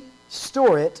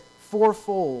restore it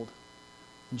fourfold.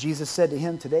 And Jesus said to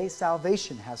him, Today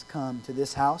salvation has come to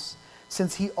this house,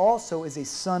 since he also is a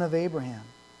son of Abraham.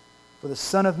 For the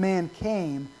Son of Man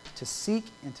came to seek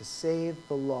and to save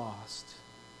the lost.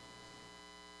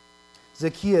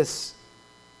 Zacchaeus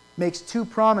makes two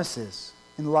promises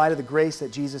in light of the grace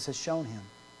that Jesus has shown him.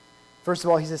 First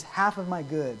of all, he says, half of my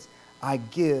goods I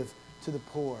give to the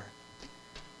poor.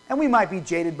 And we might be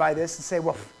jaded by this and say,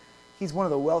 well, he's one of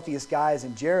the wealthiest guys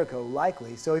in Jericho,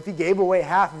 likely. So if he gave away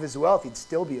half of his wealth, he'd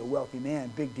still be a wealthy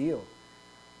man. Big deal.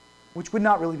 Which would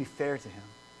not really be fair to him.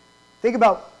 Think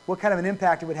about what kind of an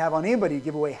impact it would have on anybody to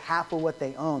give away half of what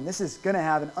they own. This is going to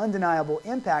have an undeniable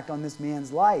impact on this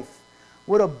man's life.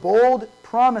 What a bold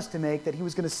promise to make that he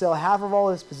was going to sell half of all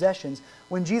his possessions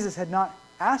when Jesus had not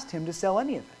asked him to sell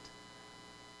any of it.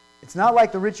 It's not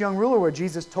like the rich young ruler where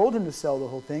Jesus told him to sell the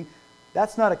whole thing.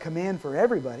 That's not a command for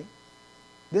everybody.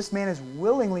 This man is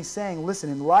willingly saying,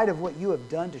 listen, in light of what you have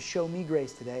done to show me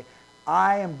grace today,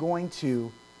 I am going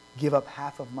to give up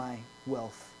half of my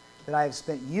wealth that I have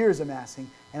spent years amassing,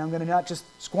 and I'm going to not just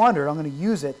squander it, I'm going to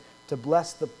use it to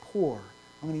bless the poor.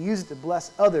 I'm going to use it to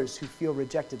bless others who feel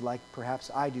rejected like perhaps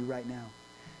I do right now.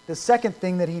 The second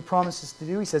thing that he promises to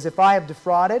do, he says, if I have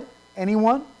defrauded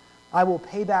anyone, I will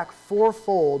pay back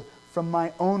fourfold from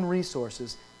my own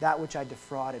resources that which I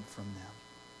defrauded from them.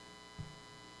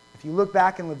 If you look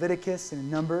back in Leviticus and in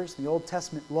Numbers, the Old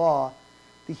Testament law,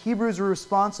 the Hebrews were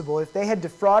responsible. If they had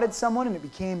defrauded someone and it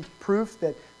became proof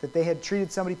that they had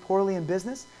treated somebody poorly in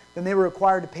business, then they were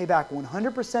required to pay back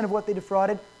 100% of what they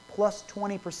defrauded plus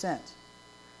 20%.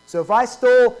 So if I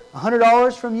stole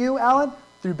 $100 from you, Alan,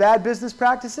 through bad business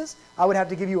practices, I would have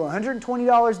to give you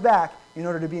 $120 back in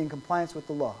order to be in compliance with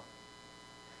the law.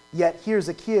 Yet here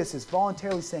Zacchaeus is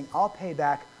voluntarily saying, I'll pay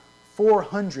back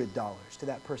 $400 to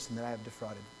that person that I have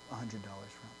defrauded $100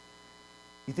 from.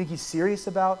 You think he's serious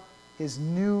about his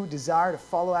new desire to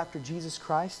follow after Jesus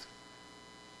Christ?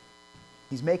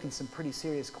 He's making some pretty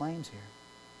serious claims here.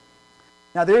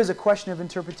 Now there is a question of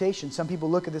interpretation. Some people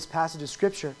look at this passage of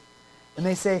Scripture and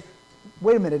they say,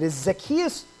 wait a minute, is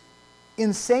Zacchaeus,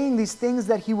 in saying these things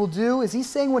that he will do, is he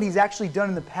saying what he's actually done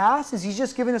in the past? Is he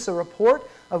just giving us a report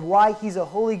of why he's a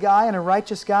holy guy and a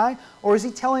righteous guy? Or is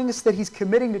he telling us that he's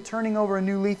committing to turning over a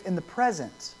new leaf in the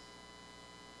present?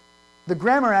 The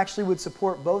grammar actually would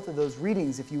support both of those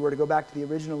readings if you were to go back to the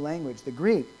original language, the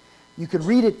Greek. You could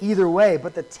read it either way,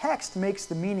 but the text makes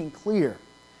the meaning clear.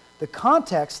 The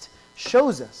context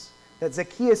shows us that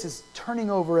Zacchaeus is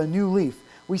turning over a new leaf.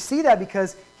 We see that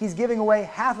because he's giving away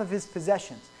half of his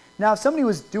possessions. Now, if somebody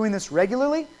was doing this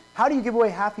regularly, how do you give away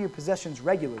half of your possessions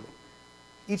regularly?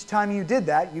 each time you did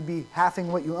that, you'd be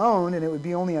halving what you owned, and it would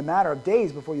be only a matter of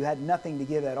days before you had nothing to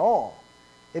give at all.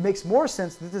 It makes more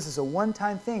sense that this is a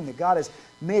one-time thing, that God has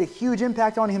made a huge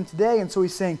impact on him today, and so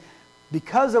he's saying,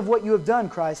 because of what you have done,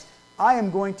 Christ, I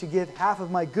am going to give half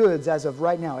of my goods as of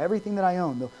right now, everything that I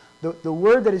own. The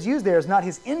word that is used there is not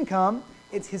his income,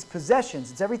 it's his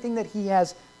possessions. It's everything that he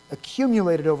has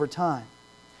accumulated over time.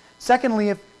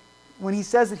 Secondly, when he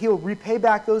says that he'll repay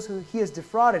back those who he has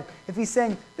defrauded, if he's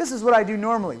saying, this is what I do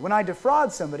normally. When I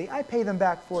defraud somebody, I pay them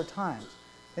back 4 times.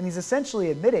 Then he's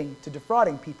essentially admitting to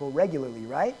defrauding people regularly,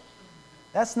 right?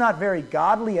 That's not very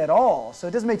godly at all. So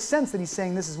it doesn't make sense that he's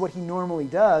saying this is what he normally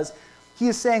does. He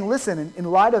is saying, listen, in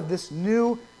light of this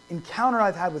new encounter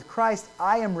I've had with Christ,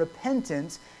 I am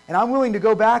repentant, and I'm willing to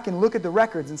go back and look at the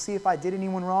records and see if I did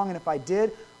anyone wrong, and if I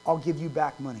did, I'll give you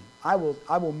back money. I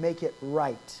will make it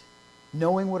right.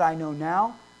 Knowing what I know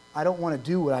now, I don't want to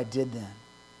do what I did then.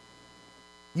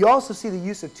 You also see the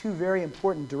use of 2 very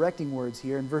important directing words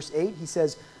here. In verse 8, he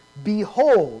says,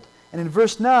 behold. And in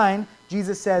verse 9,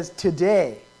 Jesus says,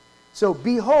 today. So,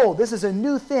 behold, this is a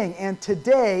new thing, and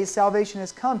today salvation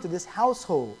has come to this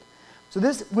household. So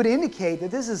this would indicate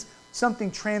that this is something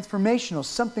transformational,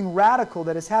 something radical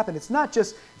that has happened. It's not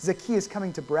just Zacchaeus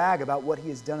coming to brag about what he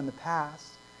has done in the past,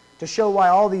 to show why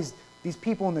all these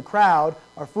people in the crowd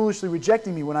are foolishly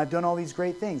rejecting me when I've done all these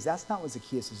great things. That's not what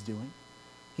Zacchaeus is doing.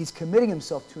 He's committing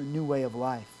himself to a new way of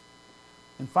life.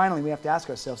 And finally, we have to ask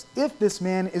ourselves, if this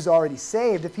man is already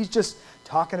saved, if he's just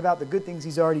talking about the good things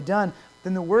he's already done,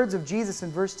 then the words of Jesus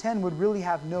in verse 10 would really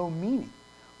have no meaning.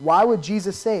 Why would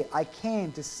Jesus say, I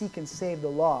came to seek and save the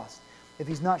lost, if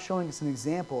he's not showing us an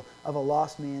example of a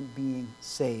lost man being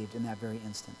saved in that very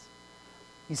instance?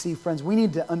 You see, friends, we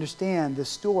need to understand this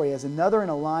story as another in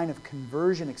a line of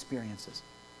conversion experiences.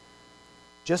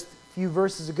 Just a few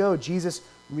verses ago, Jesus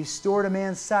restored a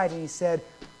man's sight, and he said,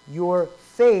 your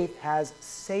faith has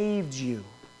saved you.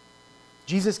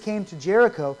 Jesus came to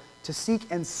Jericho to seek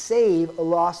and save a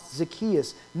lost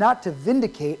Zacchaeus, not to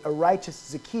vindicate a righteous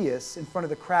Zacchaeus in front of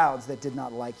the crowds that did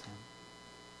not like him.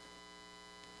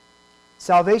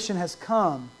 Salvation has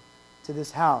come to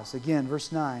this house. Again,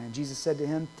 verse 9, and Jesus said to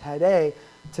him,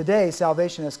 Today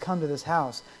salvation has come to this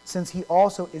house, since he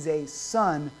also is a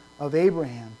son of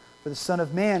Abraham. For the Son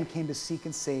of Man came to seek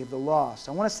and save the lost.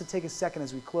 I want us to take a second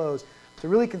as we close to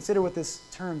really consider what this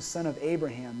term Son of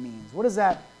Abraham means. What is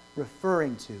that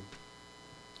referring to?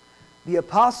 The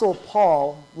Apostle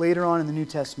Paul, later on in the New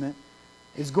Testament,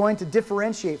 is going to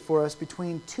differentiate for us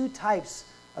between 2 types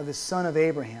of the Son of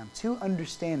Abraham, 2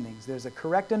 understandings. There's a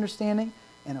correct understanding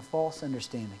and a false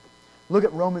understanding. Look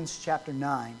at Romans chapter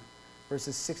 9,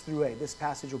 verses 6 through 8. This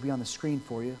passage will be on the screen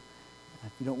for you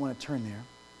if you don't want to turn there.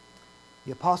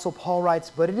 The Apostle Paul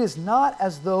writes, but it is not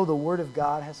as though the word of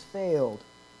God has failed.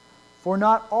 For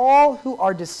not all who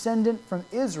are descendant from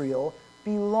Israel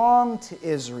belong to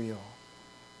Israel.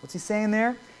 What's he saying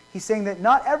there? He's saying that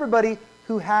not everybody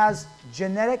who has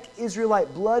genetic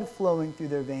Israelite blood flowing through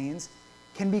their veins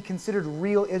can be considered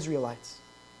real Israelites.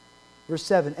 Verse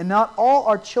 7, and not all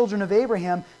are children of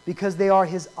Abraham because they are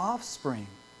his offspring.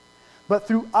 But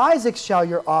through Isaac shall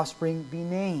your offspring be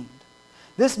named.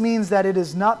 This means that it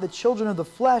is not the children of the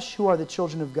flesh who are the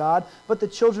children of God, but the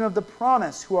children of the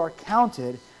promise who are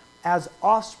counted as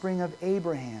offspring of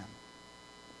Abraham.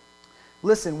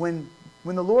 Listen, when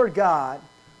the Lord God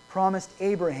promised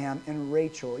Abraham and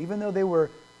Rachel, even though they were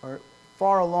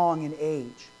far along in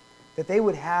age, that they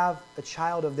would have a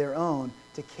child of their own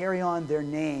to carry on their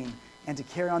name and to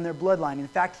carry on their bloodline. In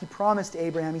fact, he promised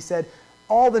Abraham, he said,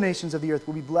 all the nations of the earth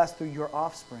will be blessed through your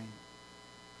offspring.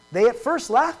 They at first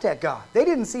laughed at God. They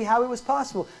didn't see how it was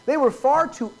possible. They were far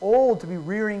too old to be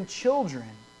rearing children.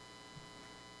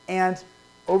 And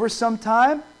over some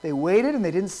time, they waited and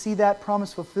they didn't see that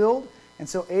promise fulfilled. And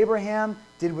so Abraham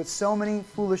did what so many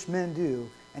foolish men do,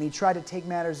 and he tried to take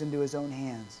matters into his own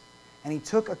hands. And he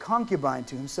took a concubine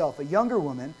to himself, a younger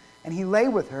woman, and he lay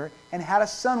with her and had a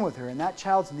son with her, and that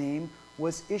child's name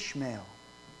was Ishmael.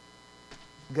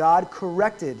 God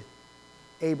corrected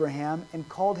Abraham and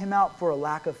called him out for a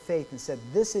lack of faith and said,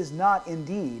 this is not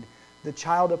indeed the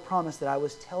child of promise that I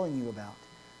was telling you about.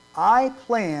 I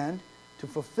planned to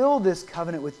fulfill this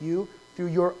covenant with you through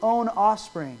your own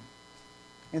offspring.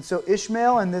 And so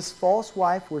Ishmael and this false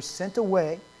wife were sent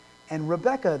away, and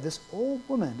Rebekah, this old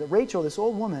woman, Rachel, this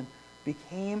old woman,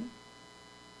 became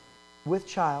with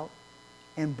child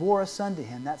and bore a son to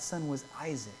him. That son was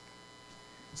Isaac.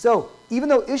 So even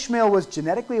though Ishmael was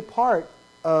genetically a part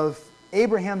of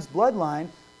Abraham's bloodline,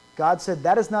 God said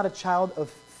that is not a child of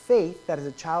faith, that is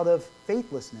a child of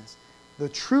faithlessness. The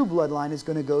true bloodline is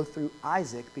going to go through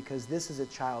Isaac because this is a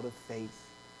child of faith.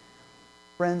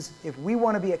 Friends, if we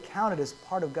want to be accounted as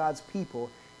part of God's people,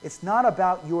 it's not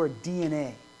about your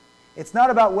DNA. It's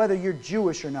not about whether you're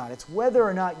Jewish or not. It's whether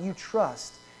or not you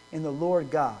trust in the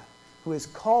Lord God, who has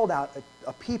called out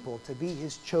a people to be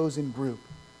His chosen group.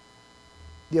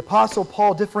 The Apostle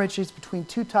Paul differentiates between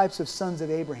two types of sons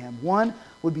of Abraham. One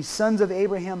would be sons of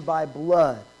Abraham by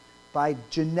blood, by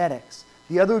genetics.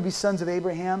 The other would be sons of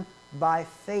Abraham by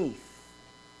faith.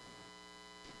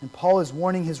 And Paul is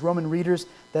warning his Roman readers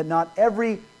that not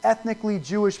every ethnically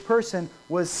Jewish person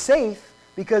was safe,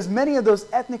 because many of those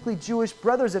ethnically Jewish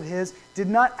brothers of his did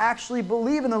not actually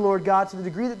believe in the Lord God to the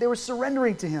degree that they were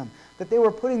surrendering to Him, that they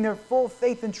were putting their full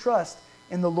faith and trust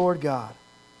in the Lord God.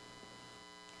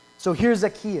 So here's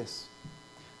Zacchaeus.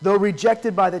 Though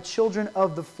rejected by the children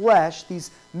of the flesh, these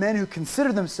men who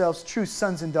consider themselves true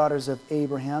sons and daughters of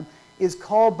Abraham, is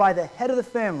called by the head of the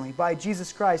family, by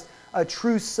Jesus Christ, a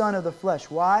true son of the flesh.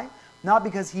 Why? Not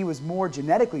because he was more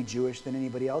genetically Jewish than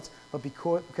anybody else, but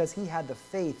because he had the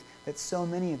faith that so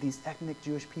many of these ethnic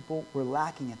Jewish people were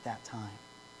lacking at that time.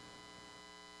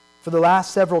 For the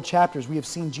last several chapters, we have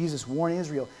seen Jesus warn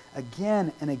Israel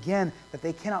again and again that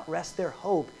they cannot rest their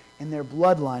hope in their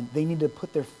bloodline. They need to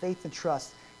put their faith and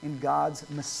trust in God's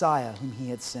Messiah, whom He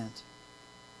had sent.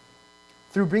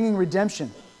 Through bringing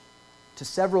redemption to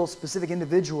several specific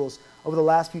individuals over the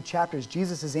last few chapters,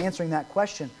 Jesus is answering that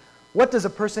question. What does a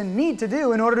person need to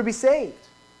do in order to be saved?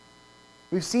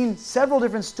 We've seen several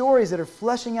different stories that are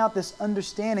fleshing out this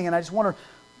understanding, and I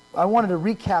wanted to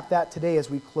recap that today as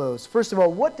we close. First of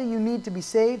all, what do you need to be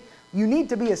saved? You need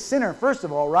to be a sinner, first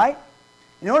of all, right?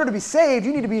 In order to be saved,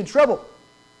 you need to be in trouble.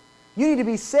 You need to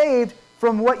be saved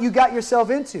from what you got yourself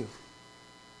into.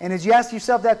 And as you ask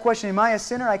yourself that question, am I a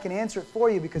sinner? I can answer it for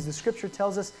you, because the Scripture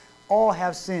tells us all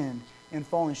have sinned and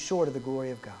fallen short of the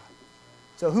glory of God.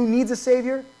 So who needs a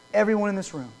Savior? Everyone in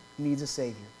this room needs a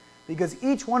Savior. Because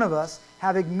each one of us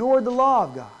have ignored the law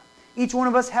of God. Each one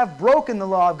of us have broken the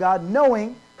law of God,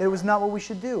 knowing that it was not what we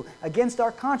should do. Against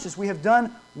our conscience, we have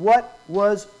done what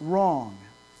was wrong.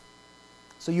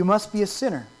 So you must be a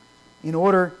sinner in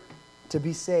order to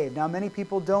be saved. Now, many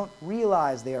people don't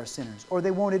realize they are sinners, or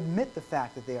they won't admit the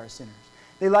fact that they are sinners.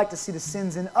 They like to see the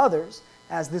sins in others,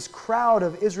 as this crowd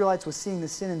of Israelites was seeing the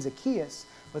sin in Zacchaeus,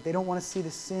 but they don't want to see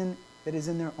the sin that is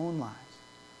in their own lives.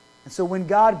 And so when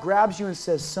God grabs you and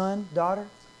says, son, daughter,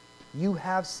 you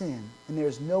have sinned, and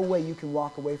there's no way you can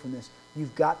walk away from this.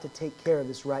 You've got to take care of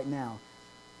this right now.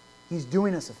 He's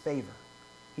doing us a favor.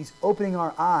 He's opening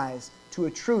our eyes to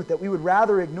a truth that we would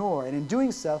rather ignore. And in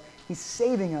doing so, He's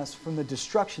saving us from the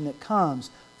destruction that comes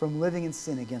from living in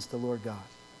sin against the Lord God.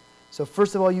 So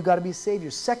first of all, you've got to be a savior,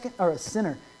 a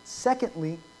sinner.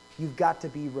 Secondly, you've got to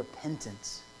be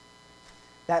repentant.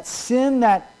 That sin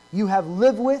that you have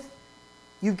lived with,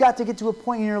 you've got to get to a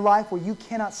point in your life where you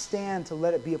cannot stand to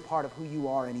let it be a part of who you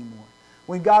are anymore.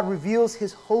 When God reveals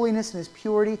His holiness and His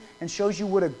purity and shows you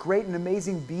what a great and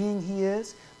amazing being He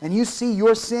is, and you see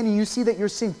your sin and you see that your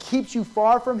sin keeps you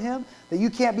far from Him, that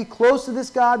you can't be close to this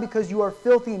God because you are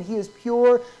filthy and He is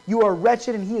pure, you are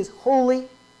wretched and He is holy,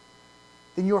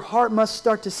 then your heart must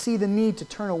start to see the need to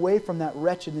turn away from that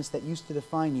wretchedness that used to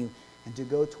define you and to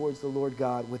go towards the Lord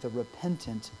God with a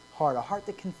repentant heart, a heart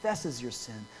that confesses your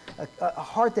sin, a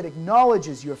heart that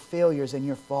acknowledges your failures and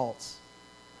your faults.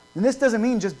 And this doesn't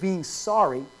mean just being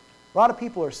sorry. A lot of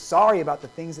people are sorry about the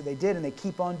things that they did and they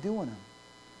keep on doing them.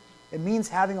 It means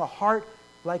having a heart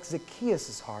like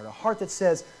Zacchaeus' heart, a heart that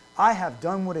says, I have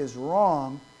done what is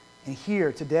wrong, and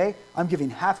here, today, I'm giving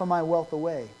half of my wealth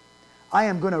away. I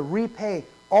am going to repay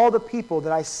all the people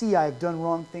that I see I have done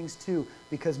wrong things to,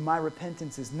 because my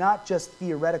repentance is not just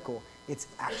theoretical, it's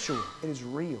actual, it is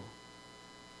real.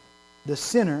 The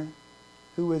sinner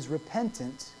who is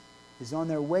repentant is on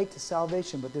their way to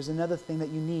salvation, but there's another thing that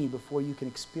you need before you can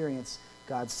experience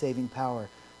God's saving power.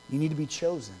 You need to be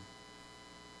chosen.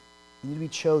 You need to be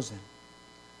chosen.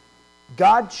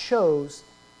 God chose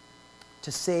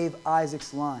to save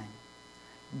Isaac's line.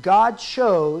 God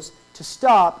chose to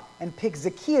stop and pick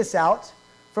Zacchaeus out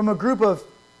from a group of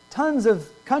tons of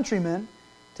countrymen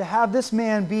to have this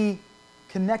man be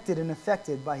connected and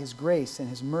affected by His grace and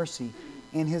His mercy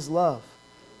and His love.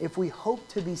 If we hope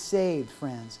to be saved,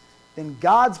 friends, then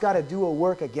God's got to do a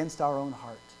work against our own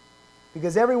heart.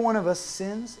 Because every one of us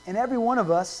sins, and every one of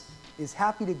us is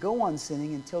happy to go on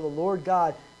sinning until the Lord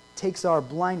God takes our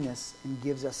blindness and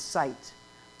gives us sight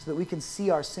so that we can see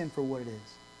our sin for what it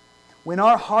is. When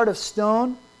our heart of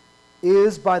stone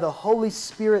is by the Holy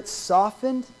Spirit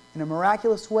softened in a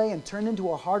miraculous way and turned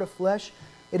into a heart of flesh,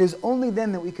 it is only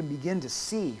then that we can begin to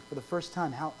see for the first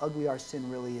time how ugly our sin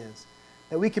really is.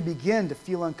 That we can begin to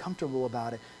feel uncomfortable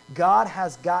about it. God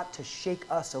has got to shake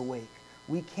us awake.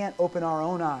 we can't open our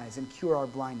own eyes and cure our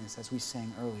blindness, as we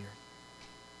sang earlier.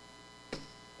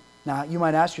 Now, you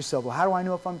might ask yourself, well, how do I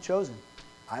know if I'm chosen?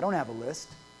 I don't have a list.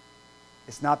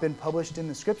 It's not been published in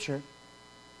the Scripture.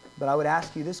 But I would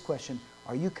ask you this question: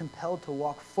 are you compelled to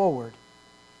walk forward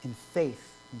in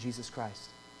faith in Jesus Christ?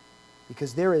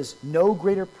 Because there is no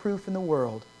greater proof in the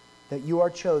world that you are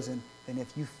chosen than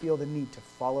if you feel the need to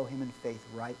follow Him in faith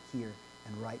right here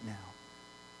and right now.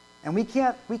 And we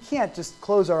can't just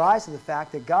close our eyes to the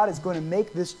fact that God is going to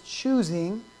make this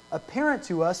choosing apparent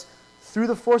to us through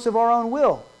the force of our own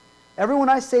will. Everyone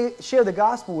I share the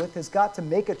gospel with has got to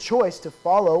make a choice to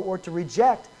follow or to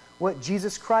reject what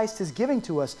Jesus Christ is giving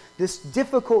to us, this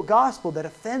difficult gospel that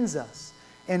offends us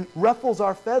and ruffles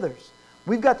our feathers.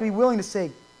 We've got to be willing to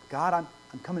say, God,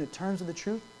 I'm coming to terms with the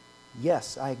truth.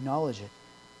 Yes, I acknowledge it.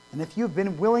 And if you've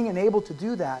been willing and able to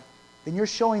do that, then you're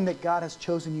showing that God has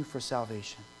chosen you for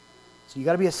salvation. So you've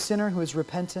got to be a sinner who is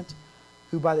repentant,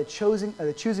 who by the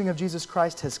choosing of Jesus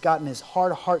Christ has gotten his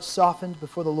hard heart softened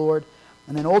before the Lord.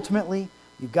 And then ultimately,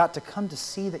 you've got to come to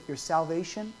see that your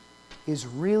salvation is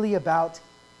really about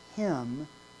Him,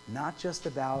 not just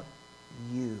about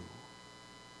you.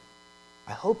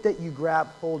 I hope that you grab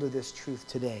hold of this truth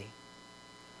today.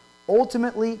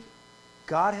 Ultimately,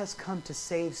 God has come to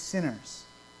save sinners.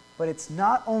 But it's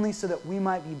not only so that we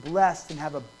might be blessed and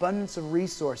have abundance of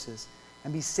resources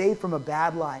and be saved from a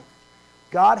bad life.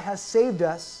 God has saved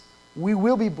us. We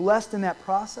will be blessed in that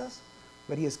process,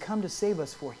 but He has come to save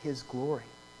us for His glory.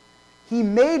 He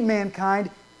made mankind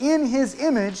in His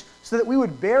image so that we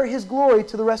would bear His glory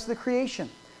to the rest of the creation,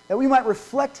 that we might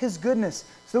reflect His goodness,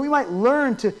 so that we might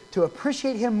learn to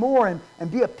appreciate Him more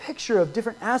and be a picture of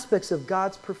different aspects of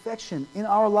God's perfection in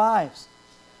our lives.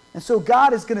 And so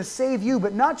God is going to save you,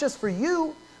 but not just for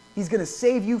you. He's going to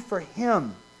save you for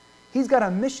Him. He's got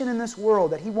a mission in this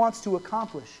world that He wants to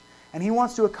accomplish. And He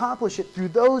wants to accomplish it through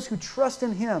those who trust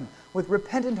in Him with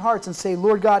repentant hearts and say,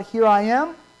 Lord God, here I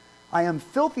am. I am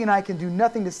filthy and I can do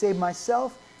nothing to save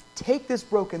myself. Take this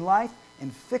broken life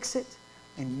and fix it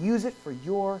and use it for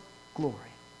Your glory.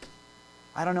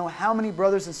 I don't know how many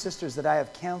brothers and sisters that I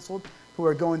have counseled who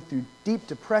are going through deep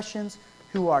depressions,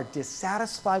 who are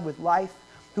dissatisfied with life,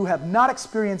 who have not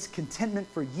experienced contentment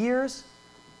for years.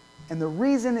 And the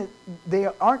reason they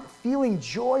aren't feeling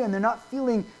joy and they're not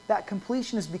feeling that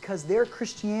completion is because their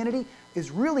Christianity is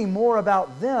really more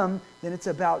about them than it's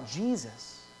about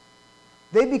Jesus.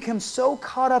 They become so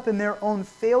caught up in their own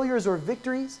failures or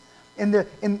victories,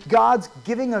 in God's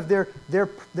giving of their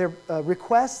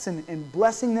requests and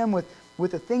blessing them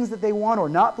with the things that they want or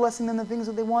not blessing them the things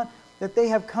that they want, that they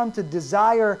have come to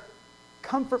desire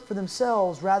comfort for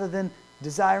themselves rather than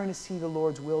desiring to see the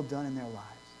Lord's will done in their lives.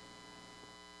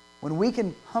 When we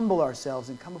can humble ourselves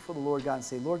and come before the Lord God and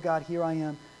say, Lord God, here I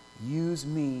am, use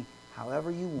me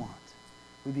however You want,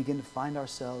 we begin to find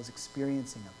ourselves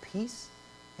experiencing a peace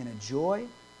and a joy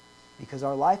because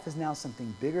our life is now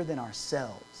something bigger than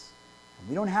ourselves. And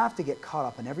we don't have to get caught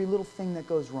up in every little thing that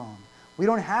goes wrong. We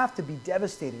don't have to be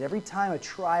devastated every time a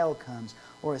trial comes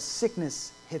or a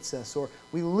sickness hits us or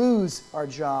we lose our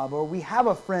job or we have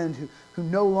a friend who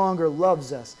no longer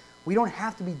loves us. We don't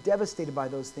have to be devastated by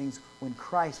those things when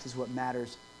Christ is what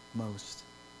matters most.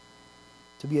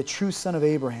 To be a true son of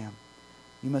Abraham,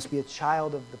 you must be a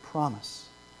child of the promise.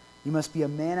 You must be a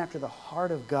man after the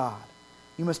heart of God.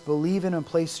 You must believe in and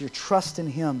place your trust in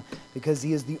Him because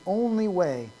He is the only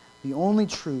way, the only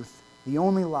truth, the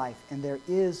only life, and there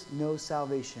is no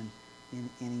salvation in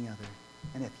any other.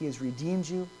 And if He has redeemed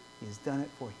you, He has done it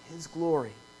for His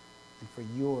glory and for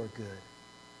your good.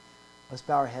 Let's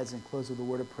bow our heads and close with a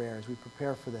word of prayer as we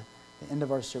prepare for the end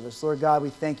of our service. Lord God, we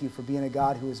thank You for being a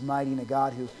God who is mighty and a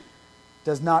God who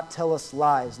does not tell us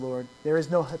lies, Lord. There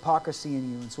is no hypocrisy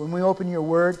in You. And so when we open Your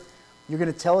word, You're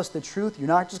going to tell us the truth. You're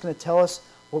not just going to tell us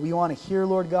what we want to hear,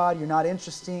 Lord God. You're not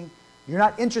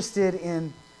interested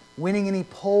in winning any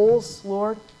polls,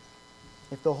 Lord.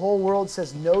 If the whole world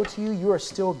says no to You, You are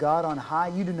still God on high.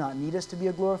 You do not need us to be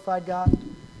a glorified God.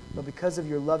 But because of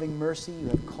Your loving mercy, You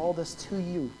have called us to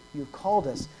You. You have called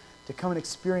us to come and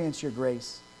experience Your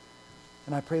grace.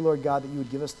 And I pray, Lord God, that You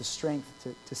would give us the strength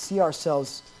to see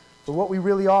ourselves for what we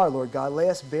really are, Lord God. Lay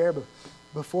us bare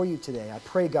before You today. I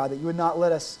pray, God, that You would not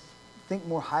let us think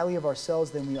more highly of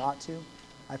ourselves than we ought to.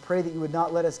 I pray that You would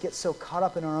not let us get so caught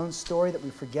up in our own story that we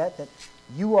forget that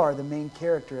You are the main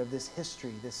character of this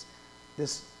history,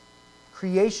 this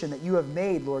creation that You have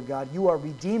made, Lord God. You are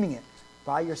redeeming it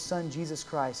by Your Son, Jesus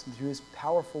Christ, and through His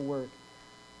powerful work.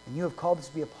 And You have called us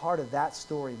to be a part of that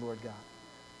story, Lord God.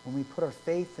 When we put our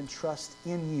faith and trust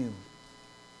in You,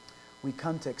 we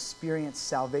come to experience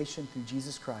salvation through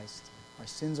Jesus Christ. Our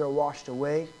sins are washed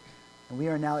away, And we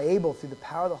are now able, through the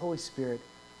power of the Holy Spirit,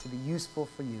 to be useful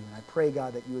for you. And I pray,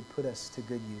 God, that you would put us to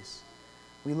good use.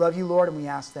 We love you, Lord, and we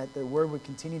ask that the word would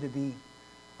continue to be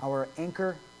our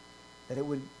anchor, that it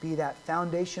would be that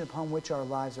foundation upon which our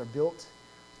lives are built.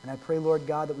 And I pray, Lord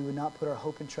God, that we would not put our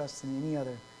hope and trust in any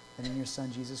other than in your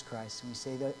Son, Jesus Christ. And we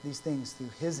say that these things through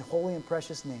his holy and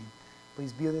precious name.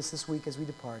 Please be with us this week as we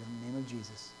depart. In the name of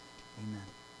Jesus, amen.